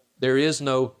 There is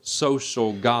no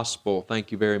social gospel.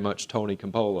 Thank you very much, Tony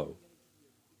Campolo.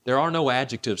 There are no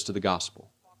adjectives to the gospel.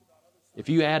 If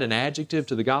you add an adjective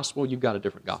to the gospel, you've got a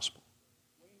different gospel.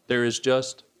 There is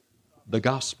just the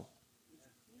gospel.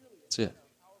 That's it.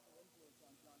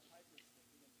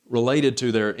 Related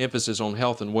to their emphasis on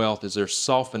health and wealth is their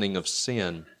softening of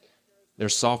sin. Their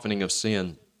softening of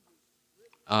sin.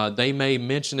 They may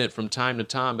mention it from time to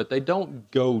time, but they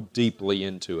don't go deeply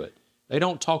into it. They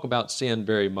don't talk about sin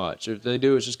very much. If they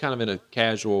do, it's just kind of in a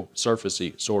casual,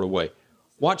 surfacey sort of way.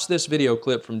 Watch this video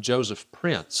clip from Joseph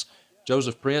Prince.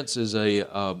 Joseph Prince is a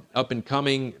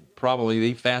up-and-coming, probably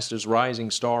the fastest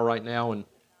rising star right now in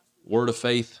Word of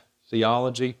Faith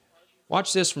theology.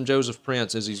 Watch this from Joseph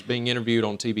Prince as he's being interviewed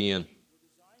on TBN.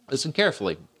 Listen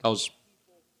carefully, because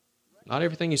not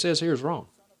everything he says here is wrong.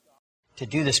 To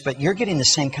do this, but you're getting the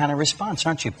same kind of response,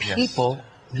 aren't you? Yes. People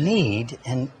need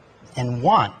and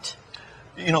want.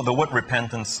 You know, the word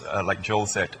repentance, like Joel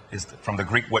said, is from the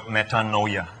Greek word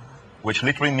metanoia, which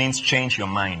literally means change your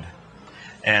mind.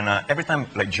 And every time,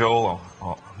 like Joel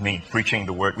or me, preaching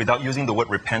the word, without using the word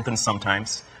repentance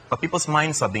sometimes, but people's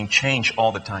minds are being changed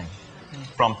all the time.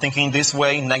 From thinking this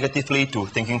way negatively to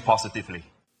thinking positively.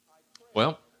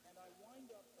 Well,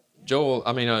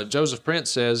 Joseph Prince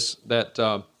says that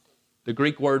the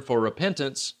Greek word for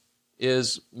repentance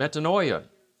is metanoia.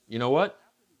 You know what?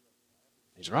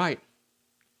 He's right.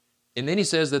 And then he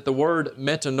says that the word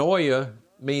metanoia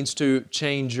means to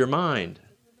change your mind.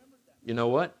 You know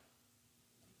what?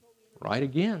 Right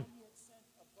again.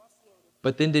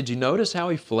 But then did you notice how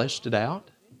he fleshed it out?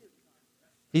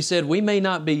 He said we may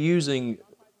not be using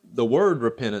the word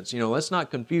repentance. Let's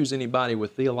not confuse anybody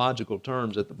with theological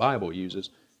terms that the Bible uses.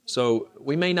 So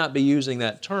we may not be using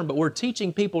that term, but we're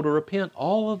teaching people to repent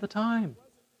all of the time.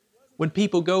 When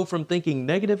people go from thinking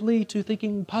negatively to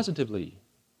thinking positively.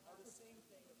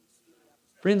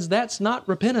 Friends, that's not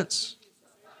repentance.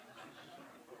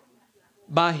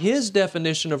 By his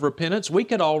definition of repentance, we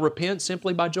could all repent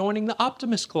simply by joining the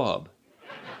Optimist Club.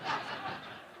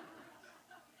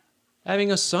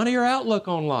 Having a sunnier outlook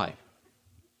on life.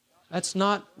 That's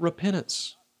not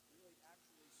repentance.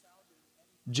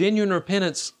 Genuine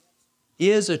repentance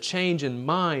is a change in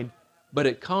mind, but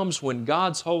it comes when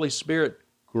God's Holy Spirit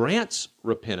grants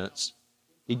repentance.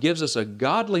 He gives us a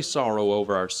godly sorrow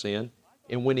over our sin,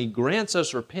 and when He grants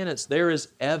us repentance, there is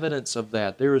evidence of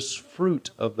that. There is fruit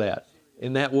of that,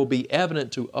 and that will be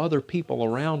evident to other people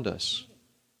around us.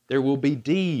 There will be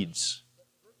deeds.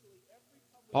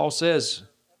 Paul says,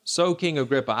 "So, King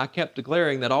Agrippa, I kept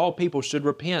declaring that all people should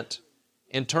repent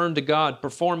and turn to God,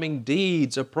 performing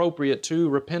deeds appropriate to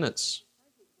repentance."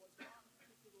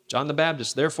 John the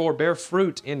Baptist, therefore, bear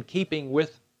fruit in keeping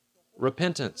with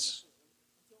repentance.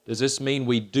 Does this mean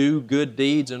we do good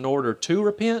deeds in order to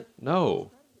repent?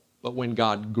 No. But when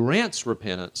God grants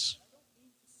repentance,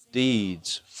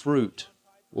 deeds, fruit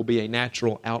will be a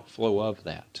natural outflow of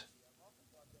that.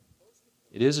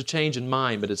 It is a change in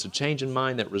mind, but it's a change in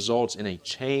mind that results in a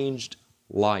changed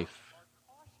life.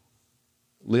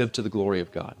 Live to the glory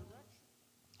of God.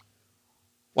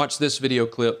 Watch this video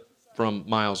clip from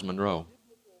Miles Monroe.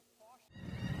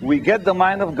 We get the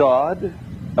mind of God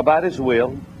about His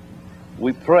will.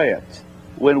 We pray it.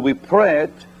 When we pray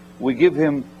it, we give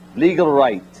Him legal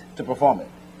right to perform it.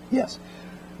 Yes.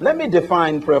 Let me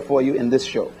define prayer for you in this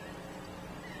show.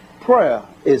 Prayer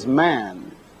is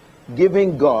man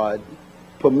giving God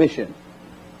permission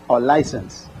or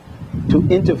license to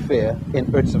interfere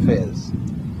in earth's affairs.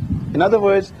 In other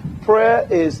words, prayer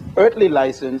is earthly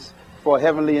license for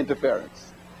heavenly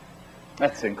interference.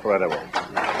 That's incredible.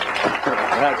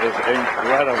 That is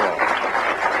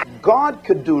incredible. God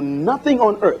could do nothing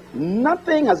on earth.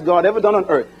 Nothing has God ever done on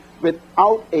earth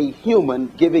without a human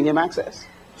giving Him access.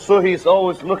 So He's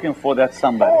always looking for that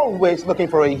somebody. Always looking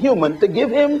for a human to give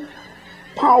Him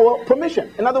power,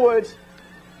 permission. In other words,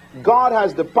 God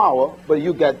has the power, but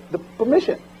you get the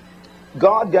permission.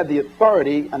 God got the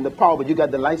authority and the power, but you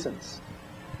got the license.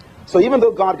 So even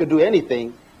though God could do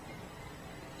anything,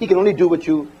 He can only do what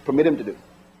you permit Him to do.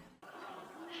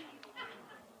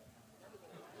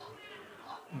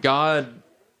 God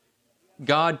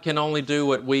can only do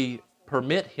what we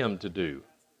permit Him to do.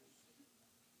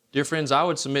 Dear friends, I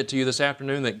would submit to you this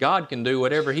afternoon that God can do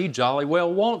whatever He jolly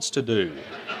well wants to do.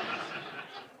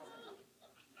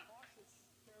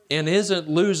 And isn't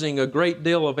losing a great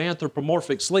deal of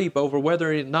anthropomorphic sleep over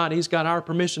whether or not He's got our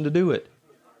permission to do it.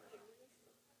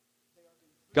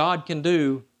 God can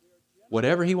do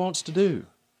whatever He wants to do.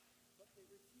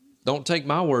 Don't take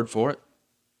my word for it.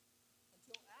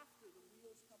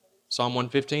 Psalm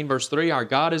 115, verse 3, our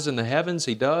God is in the heavens.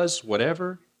 He does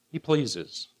whatever He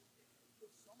pleases.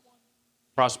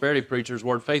 Prosperity preachers,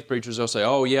 word faith preachers, they'll say,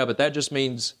 oh yeah, but that just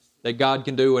means that God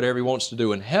can do whatever He wants to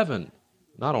do in heaven,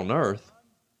 not on earth.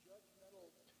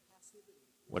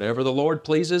 Whatever the Lord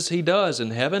pleases, He does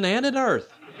in heaven and in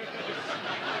earth.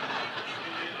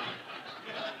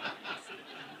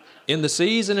 In the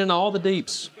seas and in all the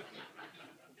deeps.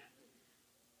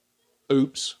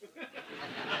 Oops.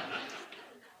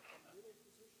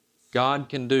 God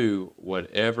can do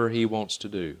whatever He wants to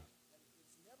do.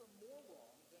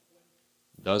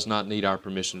 Does not need our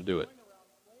permission to do it.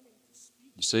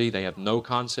 You see, they have no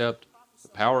concept of the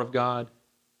power of God.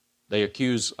 They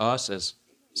accuse us as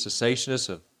cessationists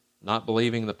of not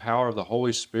believing the power of the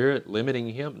Holy Spirit, limiting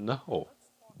Him. No,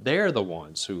 they're the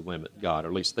ones who limit God, or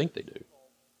at least think they do.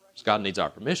 Because God needs our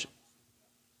permission.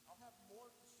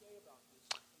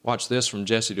 Watch this from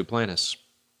Jesse Duplantis.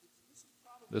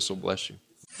 This will bless you.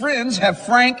 Friends have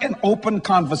frank and open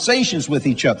conversations with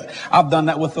each other. I've done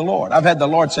that with the Lord. I've had the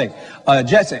Lord say,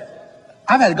 Jesse,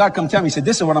 I've had God come tell me, he said,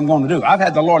 this is what I'm going to do. I've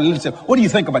had the Lord literally say, what do you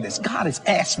think about this? God has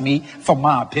asked me for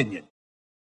my opinion.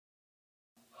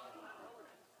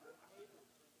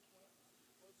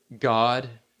 God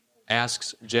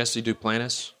asks Jesse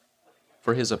Duplantis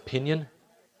for his opinion.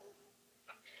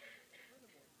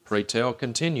 Pray tell,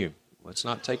 continue. Let's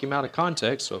not take him out of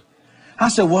context. So I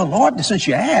said, well, Lord, since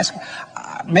you asked,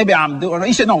 maybe I'm doing it.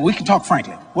 He said, no, we can talk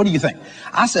frankly. What do you think?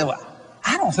 I said, well,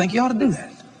 I don't think you ought to do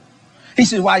that. He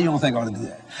said, why you don't think I ought to do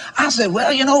that? I said,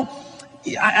 well, you know,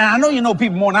 I know you know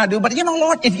people more than I do, but you know,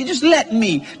 Lord, if you just let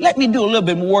me do a little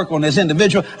bit more work on this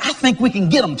individual, I think we can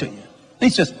get them to you. He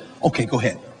says, okay, go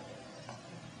ahead.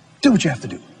 Do what you have to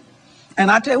do.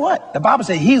 And I tell you what, the Bible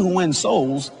says he who wins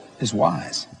souls is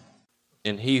wise.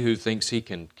 And he who thinks he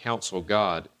can counsel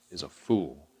God is a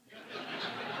fool.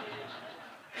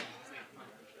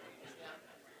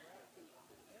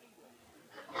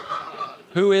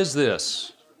 Who is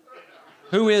this?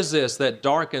 Who is this that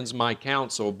darkens my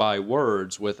counsel by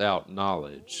words without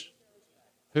knowledge?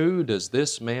 Who does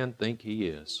this man think he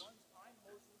is?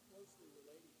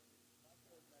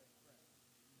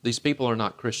 These people are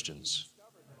not Christians.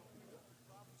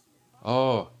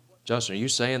 Oh, Justin, are you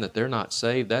saying that they're not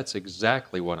saved? That's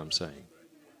exactly what I'm saying.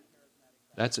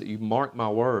 That's it. You mark my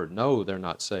word. No, they're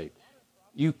not saved.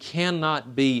 You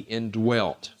cannot be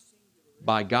indwelt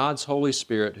by God's Holy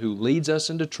Spirit, who leads us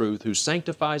into truth, who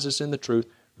sanctifies us in the truth,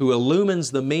 who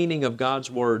illumines the meaning of God's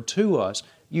Word to us.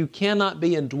 You cannot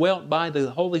be indwelt by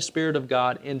the Holy Spirit of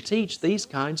God and teach these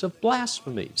kinds of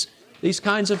blasphemies, these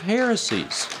kinds of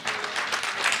heresies.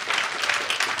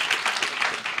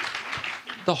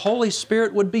 The Holy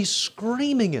Spirit would be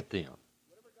screaming at them.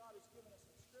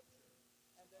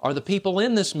 Are the people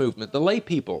in this movement, the lay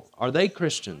people, are they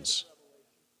Christians?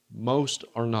 Most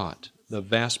are not. The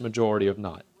vast majority of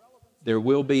not. There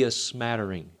will be a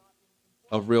smattering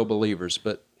of real believers,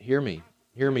 but hear me,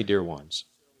 dear ones.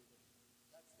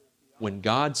 When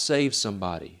God saves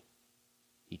somebody,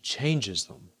 He changes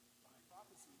them.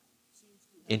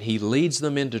 And He leads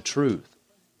them into truth.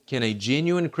 Can a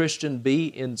genuine Christian be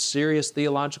in serious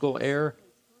theological error?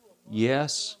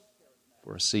 Yes,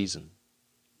 for a season.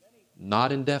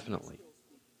 Not indefinitely.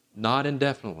 Not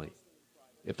indefinitely.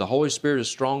 If the Holy Spirit is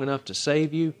strong enough to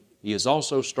save you, He is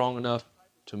also strong enough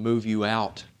to move you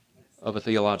out of a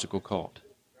theological cult.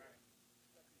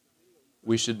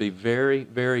 We should be very,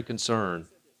 very concerned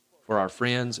for our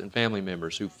friends and family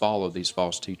members who follow these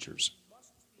false teachers.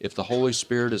 If the Holy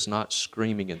Spirit is not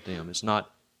screaming at them, is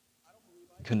not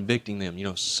convicting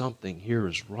them, something here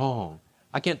is wrong.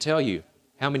 I can't tell you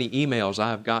how many emails I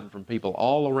have gotten from people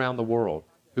all around the world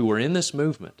who were in this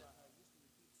movement,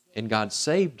 and God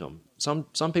saved them.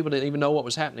 Some people didn't even know what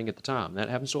was happening at the time. That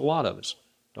happens to a lot of us.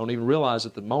 Don't even realize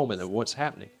at the moment of what's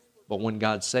happening. But when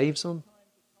God saves them,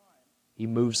 He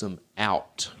moves them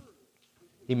out.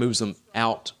 He moves them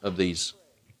out of these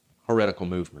heretical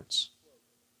movements.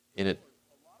 And it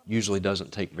usually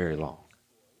doesn't take very long.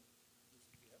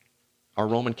 Are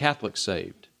Roman Catholics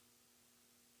saved?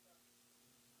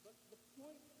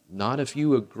 Not if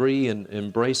you agree and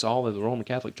embrace all that the Roman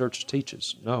Catholic Church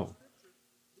teaches. No.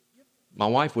 My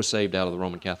wife was saved out of the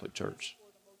Roman Catholic Church.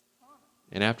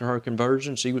 And after her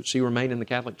conversion, she remained in the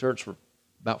Catholic Church for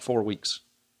about 4 weeks.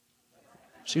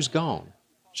 She was gone.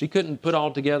 She couldn't put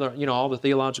all together, all the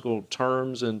theological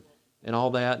terms and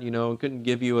all that, couldn't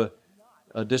give you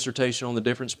a dissertation on the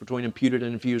difference between imputed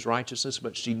and infused righteousness,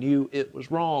 but she knew it was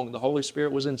wrong. The Holy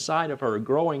Spirit was inside of her,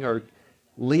 growing her,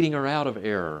 leading her out of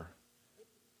error.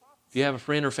 If you have a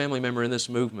friend or family member in this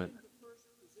movement,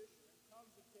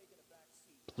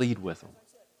 plead with them.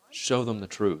 Show them the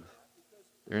truth.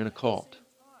 They're in a cult.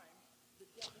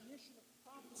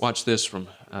 Watch this from,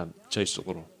 I chased a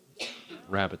little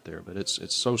rabbit there, but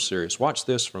it's so serious. Watch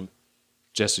this from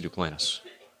Jesse Duplantis.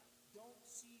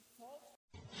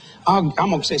 I'm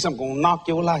going to say something going to knock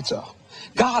your lights off.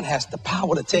 God has the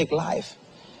power to take life,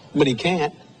 but He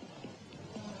can't.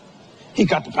 He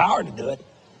got the power to do it,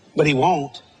 but He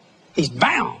won't. He's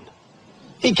bound.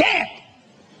 He can't.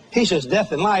 He says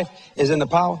death and life is in the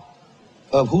power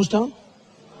of whose tongue?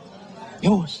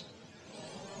 Yours.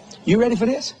 You ready for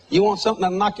this? You want something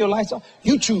that'll knock your lights off?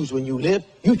 You choose when you live.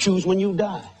 You choose when you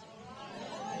die.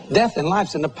 Death and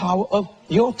life's in the power of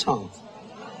your tongue,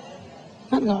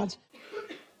 not God's.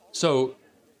 So,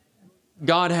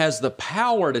 God has the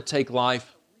power to take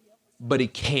life, but He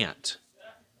can't.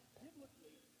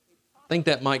 I think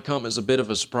that might come as a bit of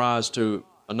a surprise to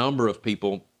a number of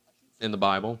people in the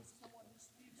Bible.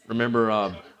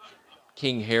 Remember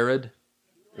King Herod,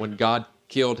 when God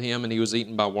killed him and he was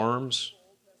eaten by worms?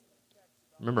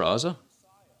 Remember Uzzah?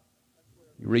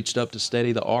 He reached up to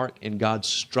steady the ark and God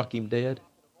struck him dead.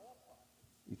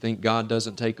 You think God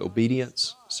doesn't take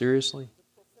obedience seriously?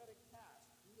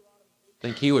 I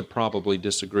think he would probably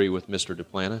disagree with Mr.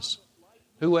 Duplantis.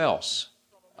 Who else?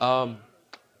 I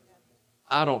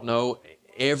don't know.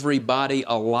 Everybody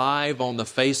alive on the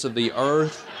face of the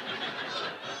earth,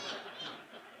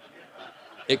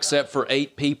 except for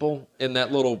 8 people in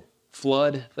that little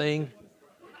flood thing.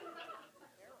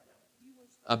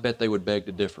 I bet they would beg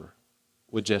to differ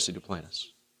with Jesse Duplantis.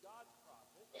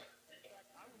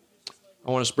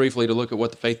 I want us briefly to look at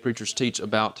what the faith preachers teach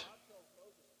about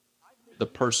the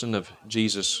person of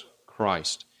Jesus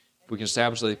Christ. If we can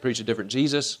establish that they preach a different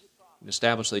Jesus, we can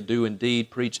establish they do indeed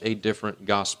preach a different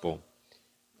gospel.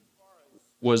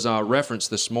 Was referenced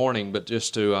this morning, but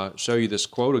just to show you this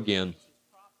quote again,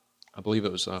 I believe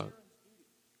it was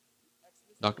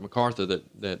Dr. MacArthur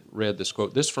that read this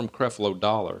quote. This from Creflo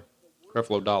Dollar.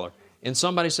 And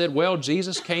somebody said, well,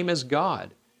 Jesus came as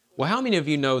God. Well, how many of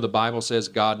you know the Bible says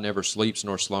God never sleeps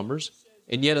nor slumbers?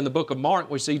 And yet in the book of Mark,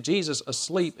 we see Jesus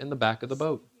asleep in the back of the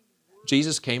boat.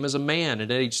 Jesus came as a man, and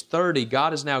at age 30,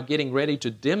 God is now getting ready to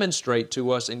demonstrate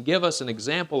to us and give us an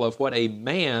example of what a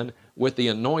man with the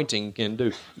anointing can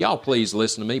do. Y'all please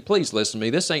listen to me. Please listen to me.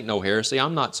 This ain't no heresy.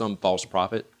 I'm not some false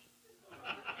prophet.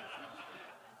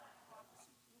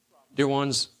 Dear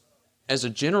ones, as a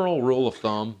general rule of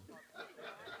thumb,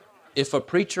 if a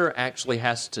preacher actually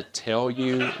has to tell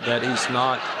you that he's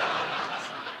not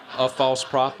a false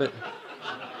prophet,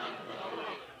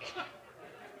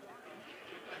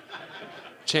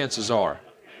 chances are.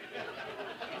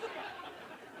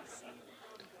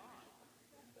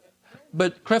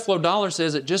 But Creflo Dollar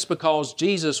says that just because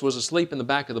Jesus was asleep in the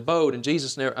back of the boat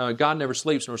and God never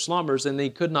sleeps nor slumbers, then He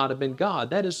could not have been God.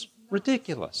 That is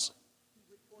ridiculous.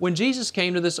 When Jesus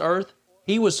came to this earth,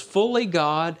 He was fully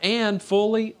God and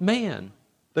fully man,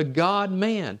 the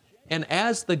God-man. And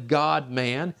as the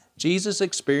God-man, Jesus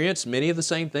experienced many of the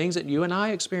same things that you and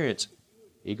I experience.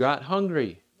 He got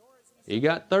hungry. He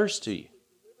got thirsty.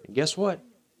 And guess what?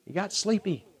 He got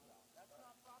sleepy.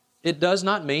 It does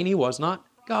not mean He was not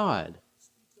God.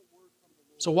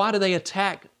 So why do they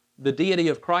attack the deity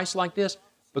of Christ like this?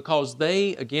 Because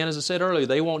they, again, as I said earlier,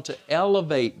 they want to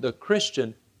elevate the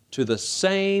Christian to the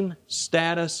same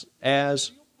status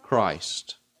as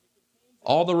Christ.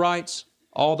 All the rights,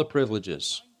 all the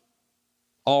privileges,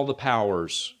 all the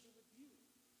powers.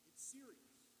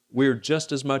 We're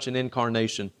just as much an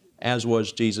incarnation as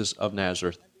was Jesus of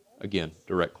Nazareth. Again,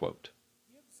 direct quote.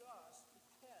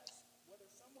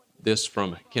 This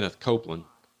from Kenneth Copeland.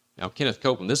 Now, Kenneth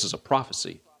Copeland, this is a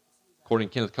prophecy. According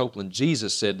to Kenneth Copeland,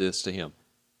 Jesus said this to him.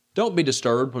 Don't be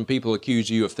disturbed when people accuse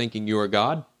you of thinking you are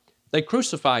God. They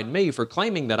crucified me for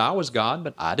claiming that I was God,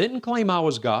 but I didn't claim I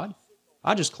was God.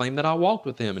 I just claimed that I walked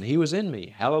with Him and He was in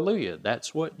me. Hallelujah.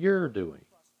 That's what you're doing.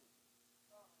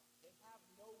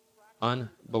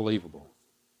 Unbelievable.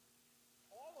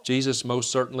 Jesus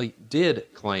most certainly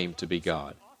did claim to be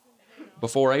God.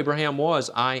 Before Abraham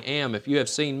was, I am. If you have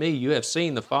seen me, you have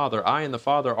seen the Father. I and the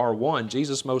Father are one.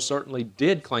 Jesus most certainly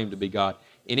did claim to be God.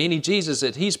 And any Jesus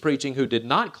that He's preaching who did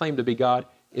not claim to be God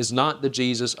is not the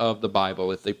Jesus of the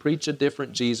Bible. If they preach a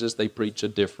different Jesus, they preach a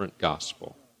different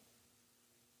gospel.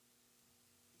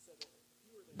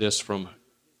 This from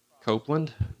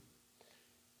Copeland.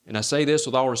 And I say this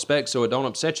with all respect so it don't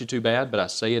upset you too bad, but I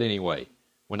say it anyway.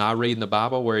 When I read in the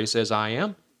Bible where He says I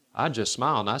am, I just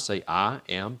smile and I say I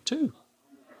am too.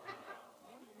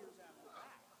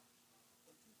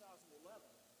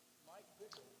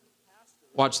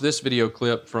 Watch this video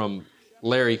clip from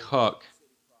Larry Huck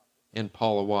and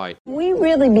Paula White. We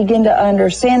really begin to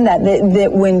understand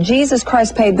that when Jesus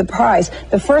Christ paid the price,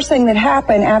 the first thing that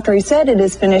happened after He said it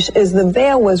is finished is the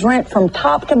veil was rent from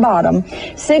top to bottom,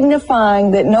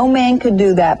 signifying that no man could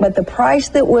do that. But the price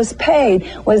that was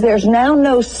paid was there's now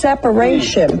no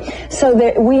separation, so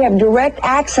that we have direct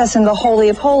access in the Holy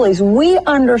of Holies. We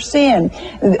understand,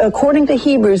 according to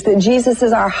Hebrews, that Jesus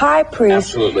is our high priest.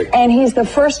 Absolutely. And He's the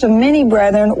first of many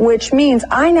brethren, which means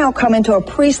I now come into a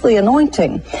priestly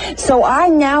anointing. So I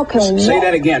now can... Say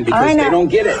that again, because they don't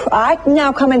get it. I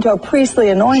now come into a priestly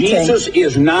anointing. Jesus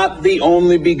is not the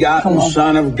only begotten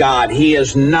Son of God. He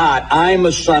is not. I'm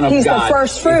a son of God. He's the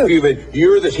first fruit.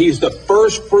 He's the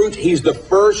first fruit. He's the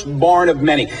firstborn of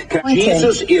many.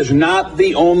 Jesus is not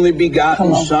the only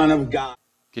begotten Son of God.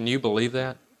 Can you believe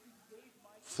that?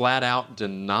 Flat out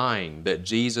denying that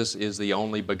Jesus is the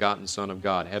only begotten Son of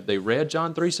God. Have they read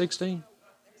John 3:16?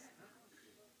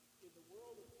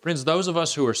 Friends, those of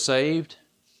us who are saved,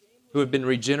 who have been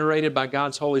regenerated by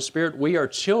God's Holy Spirit, we are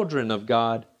children of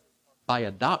God by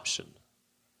adoption.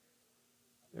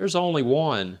 There's only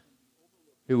one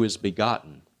who is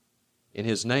begotten, and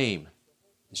His name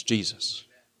is Jesus.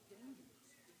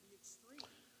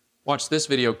 Watch this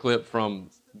video clip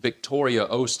from Victoria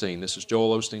Osteen. This is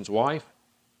Joel Osteen's wife,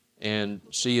 and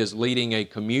she is leading a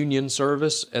communion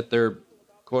service at their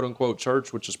quote-unquote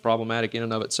church, which is problematic in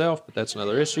and of itself, but that's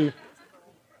another issue.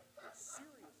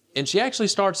 And she actually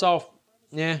starts off,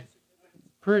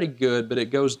 pretty good, but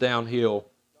it goes downhill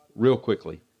real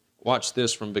quickly. Watch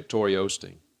this from Victoria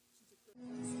Osteen.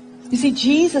 You see,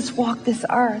 Jesus walked this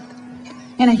earth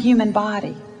in a human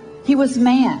body. He was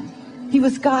man. He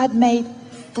was God made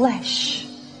flesh.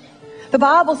 The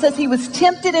Bible says He was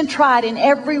tempted and tried in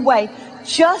every way,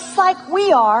 just like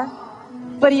we are,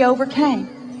 but He overcame.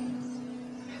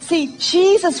 See,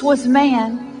 Jesus was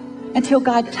man until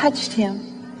God touched Him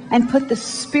and put the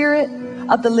Spirit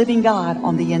of the living God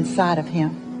on the inside of Him.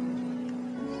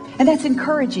 And that's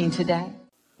encouraging today.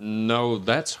 No,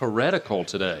 that's heretical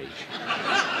today.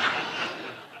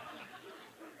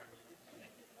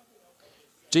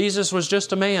 Jesus was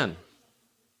just a man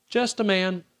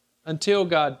until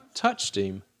God touched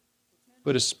Him,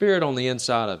 put His Spirit on the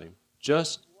inside of Him.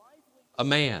 Just a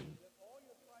man.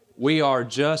 We are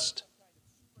just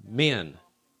men,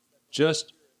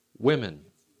 just women.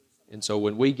 And so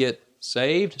when we get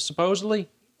saved, supposedly,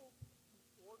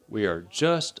 we are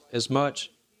just as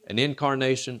much an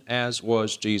incarnation as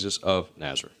was Jesus of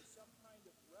Nazareth.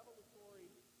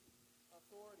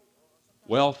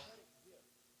 Wealth,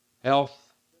 health,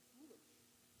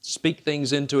 speak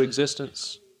things into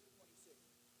existence.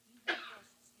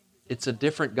 It's a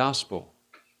different gospel.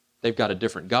 They've got a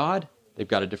different God. They've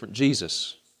got a different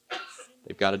Jesus.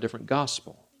 They've got a different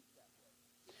gospel.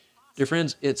 Dear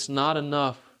friends, it's not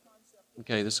enough.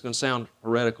 Okay, this is going to sound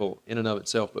heretical in and of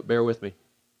itself, but bear with me.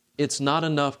 It's not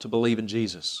enough to believe in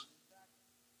Jesus.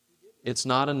 It's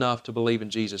not enough to believe in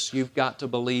Jesus. You've got to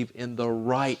believe in the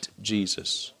right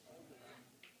Jesus.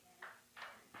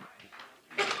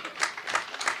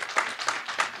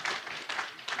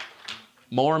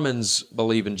 Mormons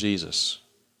believe in Jesus.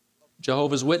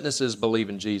 Jehovah's Witnesses believe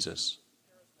in Jesus.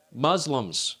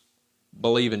 Muslims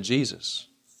believe in Jesus.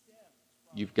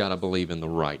 You've got to believe in the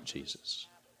right Jesus.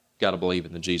 You've got to believe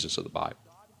in the Jesus of the Bible.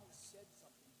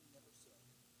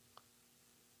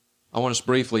 I want us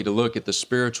briefly to look at the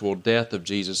spiritual death of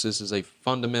Jesus. This is a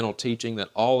fundamental teaching that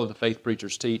all of the faith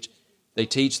preachers teach. They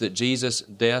teach that Jesus'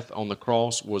 death on the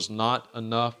cross was not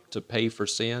enough to pay for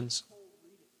sins.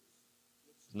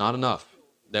 Not enough.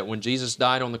 That when Jesus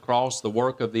died on the cross, the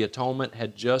work of the atonement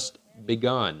had just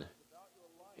begun.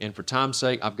 And for time's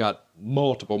sake, I've got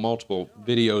multiple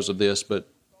videos of this,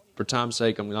 but for time's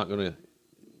sake, I'm not going to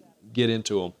get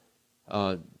into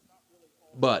them.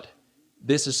 But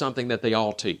this is something that they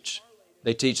all teach.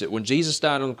 They teach that when Jesus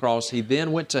died on the cross, He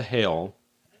then went to hell,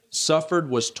 suffered,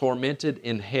 was tormented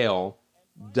in hell,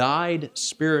 died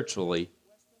spiritually,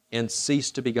 and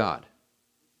ceased to be God.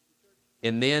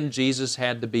 And then Jesus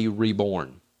had to be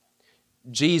reborn.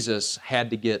 Jesus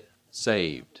had to get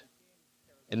saved.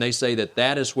 And they say that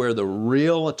that is where the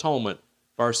real atonement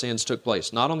for our sins took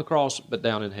place. Not on the cross, but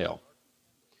down in hell.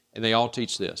 And they all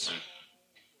teach this.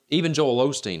 Even Joel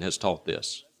Osteen has taught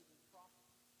this.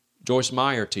 Joyce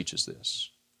Meyer teaches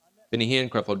this. Benny Hinn,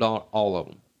 Creflo Dollar, all of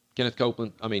them. Kenneth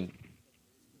Copeland,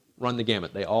 run the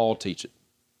gamut. They all teach it.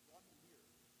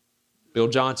 Bill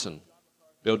Johnson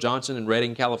in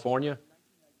Redding, California.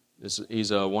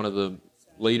 He's one of the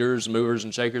leaders, movers,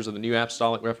 and shakers of the New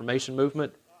Apostolic Reformation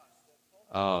movement.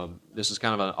 This is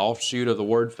kind of an offshoot of the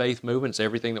Word Faith movement. It's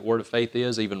everything that Word of Faith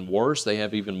is, even worse. They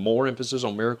have even more emphasis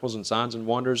on miracles and signs and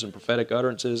wonders and prophetic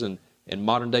utterances and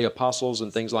modern-day apostles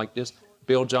and things like this.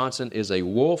 Bill Johnson is a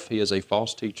wolf. He is a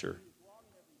false teacher.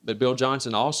 But Bill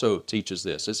Johnson also teaches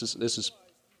this. This is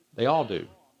they all do.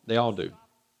 They all do.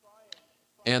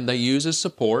 And they use as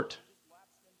support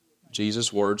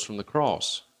Jesus' words from the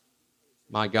cross.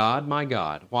 My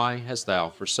God, why hast thou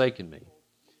forsaken me?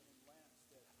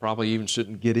 Probably even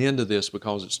shouldn't get into this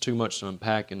because it's too much to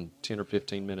unpack in 10 or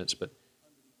 15 minutes.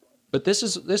 But this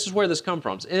is where this comes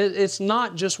from. It's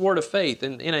not just Word of Faith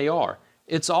in NAR.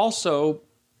 It's also,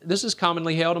 this is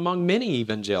commonly held among many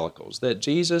evangelicals, that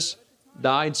Jesus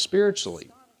died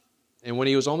spiritually. And when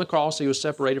He was on the cross, He was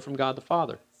separated from God the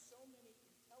Father.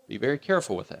 Be very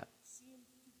careful with that.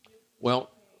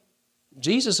 Well,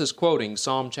 Jesus is quoting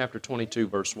Psalm chapter 22,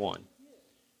 verse 1.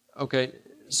 Okay,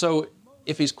 so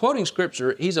if He's quoting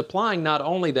Scripture, He's applying not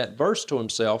only that verse to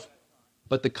Himself,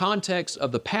 but the context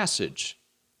of the passage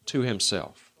to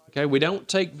Himself. Okay, we don't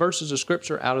take verses of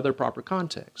Scripture out of their proper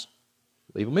context.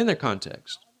 Leave them in their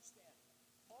context.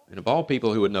 And of all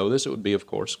people who would know this, it would be, of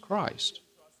course, Christ.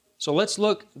 So let's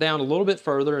look down a little bit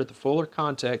further at the fuller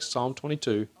context, Psalm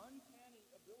 22.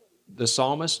 The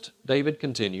psalmist, David,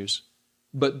 continues,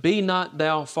 But be not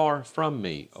thou far from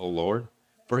me, O Lord,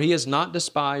 for He has not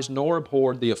despised nor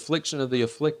abhorred the affliction of the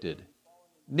afflicted,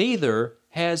 neither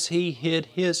has He hid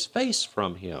His face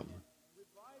from him.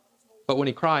 But when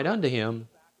he cried unto Him,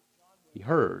 He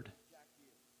heard.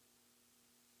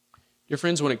 Dear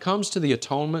friends, when it comes to the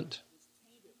atonement,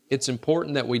 it's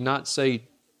important that we not say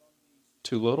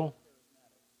too little.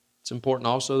 It's important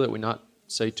also that we not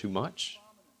say too much.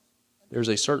 There's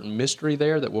a certain mystery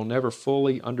there that we'll never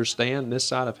fully understand this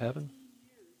side of heaven.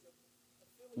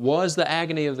 Was the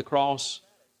agony of the cross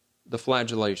the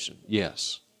flagellation?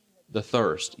 Yes. The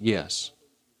thirst? Yes.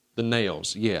 The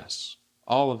nails? Yes.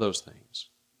 All of those things.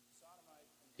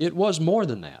 It was more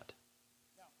than that.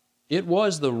 It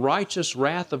was the righteous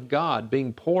wrath of God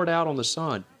being poured out on the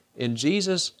Son. And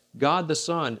Jesus, God the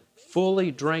Son, fully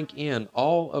drank in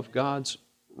all of God's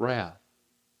wrath.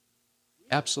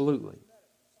 Absolutely.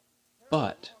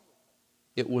 But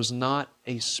it was not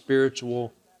a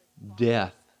spiritual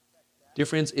death. Dear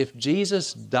friends, if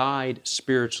Jesus died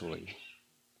spiritually,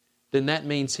 then that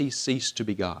means He ceased to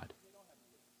be God.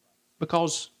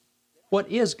 Because what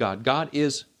is God? God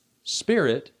is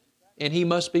spirit, and He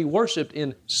must be worshiped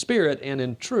in spirit and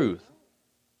in truth.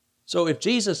 So if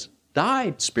Jesus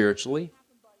died spiritually,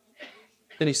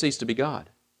 then He ceased to be God.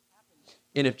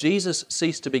 And if Jesus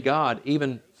ceased to be God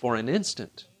even for an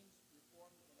instant,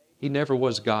 He never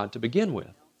was God to begin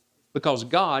with, because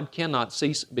God cannot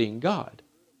cease being God.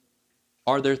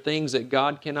 Are there things that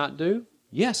God cannot do?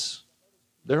 Yes,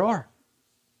 there are.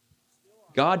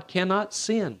 God cannot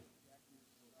sin.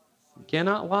 He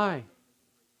cannot lie.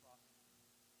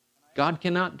 God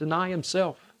cannot deny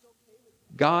Himself.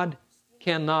 God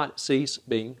cannot cease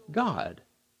being God.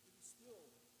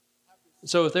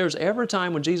 So if there's ever a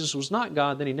time when Jesus was not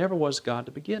God, then He never was God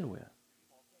to begin with.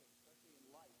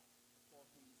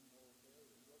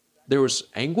 There was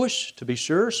anguish, to be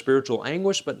sure, spiritual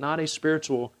anguish, but not a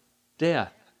spiritual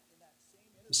death.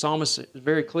 The psalmist is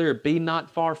very clear, be not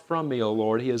far from me, O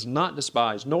Lord. He has not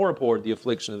despised nor abhorred the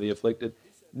affliction of the afflicted,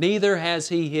 neither has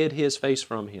He hid His face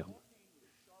from him.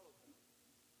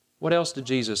 What else did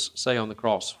Jesus say on the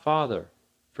cross? Father,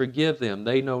 forgive them.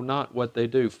 They know not what they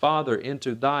do. Father,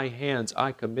 into Thy hands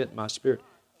I commit my spirit.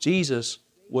 Jesus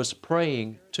was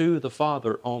praying to the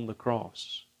Father on the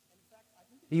cross.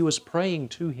 He was praying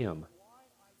to Him.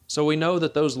 So we know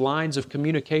that those lines of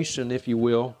communication, if you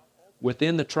will,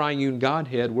 within the triune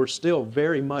Godhead were still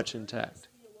very much intact.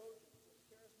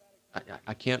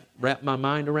 I can't wrap my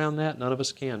mind around that. None of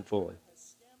us can fully.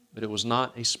 But it was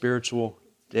not a spiritual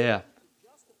death.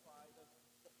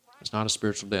 It's not a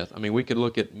spiritual death. I mean, we could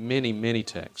look at many, many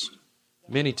texts.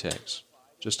 Many texts.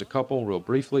 Just a couple real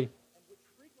briefly.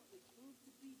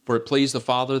 For it pleased the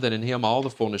Father that in Him all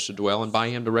the fullness should dwell, and by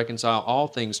Him to reconcile all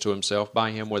things to Himself, by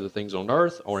Him whether things on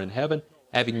earth or in heaven,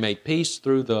 having made peace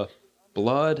through the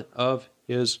blood of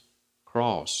His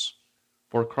cross.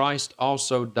 For Christ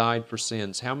also died for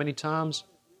sins. How many times?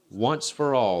 Once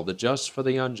for all, the just for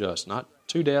the unjust. Not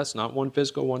two deaths, not one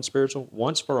physical, one spiritual.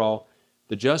 Once for all,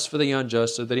 the just for the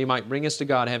unjust, so that He might bring us to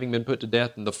God, having been put to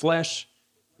death in the flesh,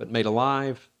 but made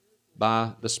alive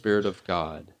by the Spirit of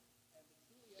God.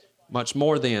 Much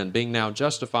more then, being now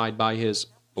justified by His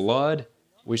blood,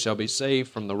 we shall be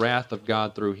saved from the wrath of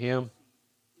God through Him,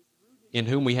 in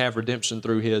whom we have redemption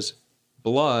through His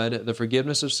blood, the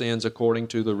forgiveness of sins according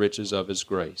to the riches of His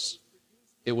grace.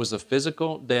 It was the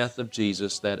physical death of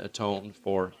Jesus that atoned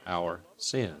for our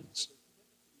sins.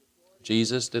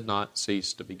 Jesus did not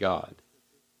cease to be God.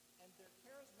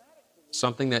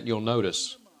 Something that you'll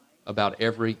notice about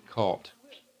every cult,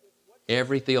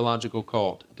 every theological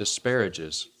cult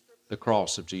disparages the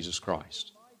cross of Jesus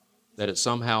Christ, that it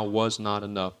somehow was not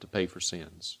enough to pay for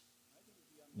sins.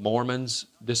 Mormons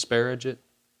disparage it.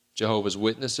 Jehovah's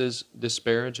Witnesses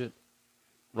disparage it.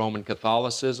 Roman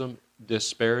Catholicism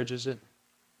disparages it,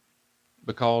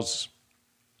 because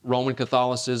Roman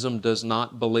Catholicism does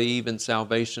not believe in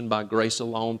salvation by grace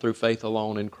alone, through faith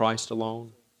alone, in Christ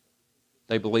alone.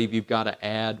 They believe you've got to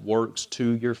add works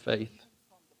to your faith.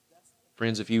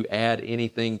 Friends, if you add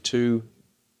anything to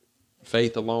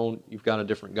faith alone, you've got a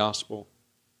different gospel.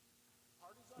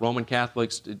 Roman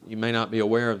Catholics, you may not be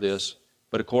aware of this,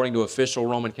 but according to official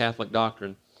Roman Catholic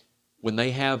doctrine, when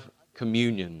they have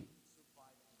communion,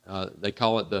 they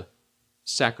call it the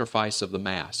sacrifice of the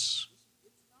Mass.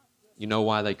 You know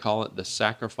why they call it the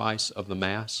sacrifice of the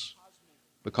Mass?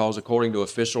 Because according to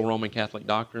official Roman Catholic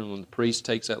doctrine, when the priest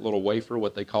takes that little wafer,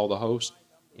 what they call the host,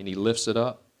 and he lifts it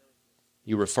up,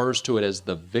 he refers to it as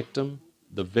the victim.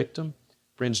 The victim.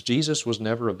 Friends, Jesus was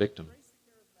never a victim.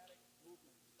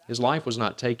 His life was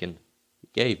not taken. He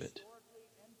gave it.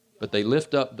 But they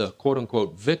lift up the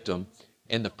quote-unquote victim,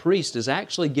 and the priest is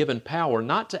actually given power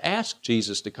not to ask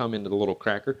Jesus to come into the little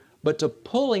cracker, but to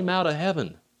pull Him out of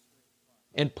heaven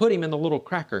and put Him in the little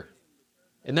cracker.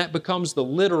 And that becomes the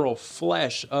literal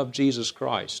flesh of Jesus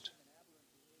Christ.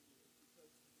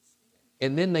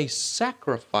 And then they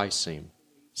sacrifice Him.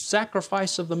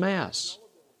 Sacrifice of the Mass.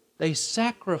 They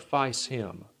sacrifice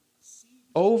Him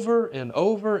over and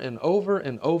over and over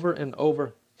and over and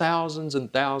over, thousands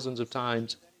and thousands of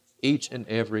times each and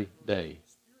every day.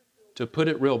 To put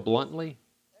it real bluntly,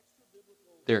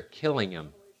 they're killing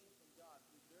Him.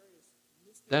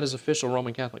 That is official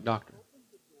Roman Catholic doctrine.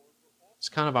 It's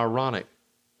kind of ironic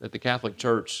that the Catholic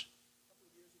Church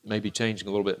may be changing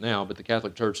a little bit now, but the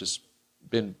Catholic Church has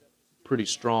been pretty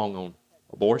strong on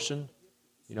abortion.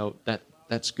 You know,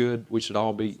 that's good. We should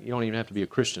all be, you don't even have to be a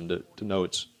Christian to know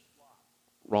it's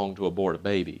wrong to abort a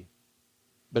baby.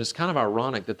 But it's kind of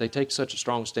ironic that they take such a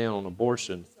strong stand on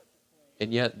abortion,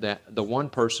 and yet that the one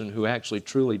person who actually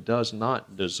truly does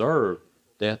not deserve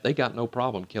death, they got no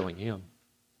problem killing him.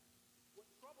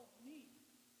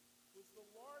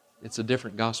 It's a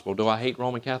different gospel. Do I hate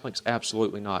Roman Catholics?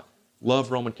 Absolutely not.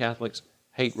 Love Roman Catholics,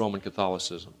 hate Roman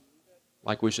Catholicism.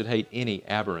 Like we should hate any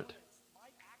aberrant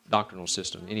doctrinal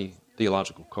system, any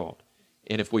theological cult.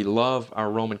 And if we love our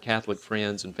Roman Catholic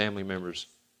friends and family members,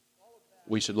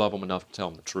 we should love them enough to tell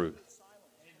them the truth.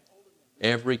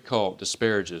 Every cult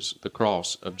disparages the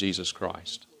cross of Jesus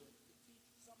Christ.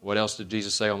 What else did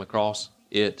Jesus say on the cross?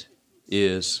 It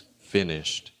is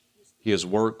finished. His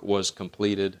work was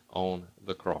completed on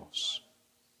the cross.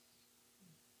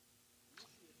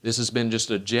 This has been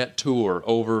just a jet tour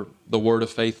over the Word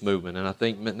of Faith movement, and I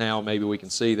think now maybe we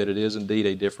can see that it is indeed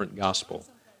a different gospel.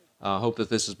 I hope that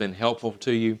this has been helpful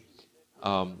to you.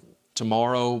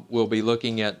 Tomorrow we'll be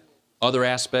looking at other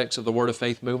aspects of the Word of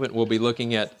Faith movement. We'll be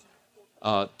looking at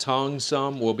tongues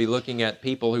some. We'll be looking at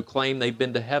people who claim they've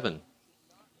been to heaven.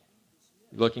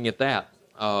 Looking at that.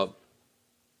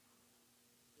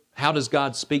 How does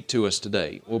God speak to us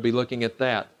today? We'll be looking at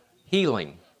that.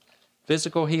 Healing,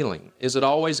 physical healing. Is it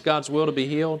always God's will to be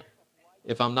healed?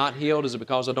 If I'm not healed, is it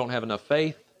because I don't have enough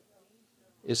faith?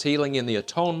 Is healing in the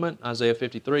atonement? Isaiah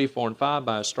 53, 4 and 5,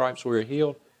 by His stripes we are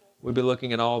healed. We'll be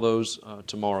looking at all those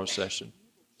tomorrow's session.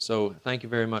 So thank you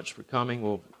very much for coming.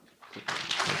 We'll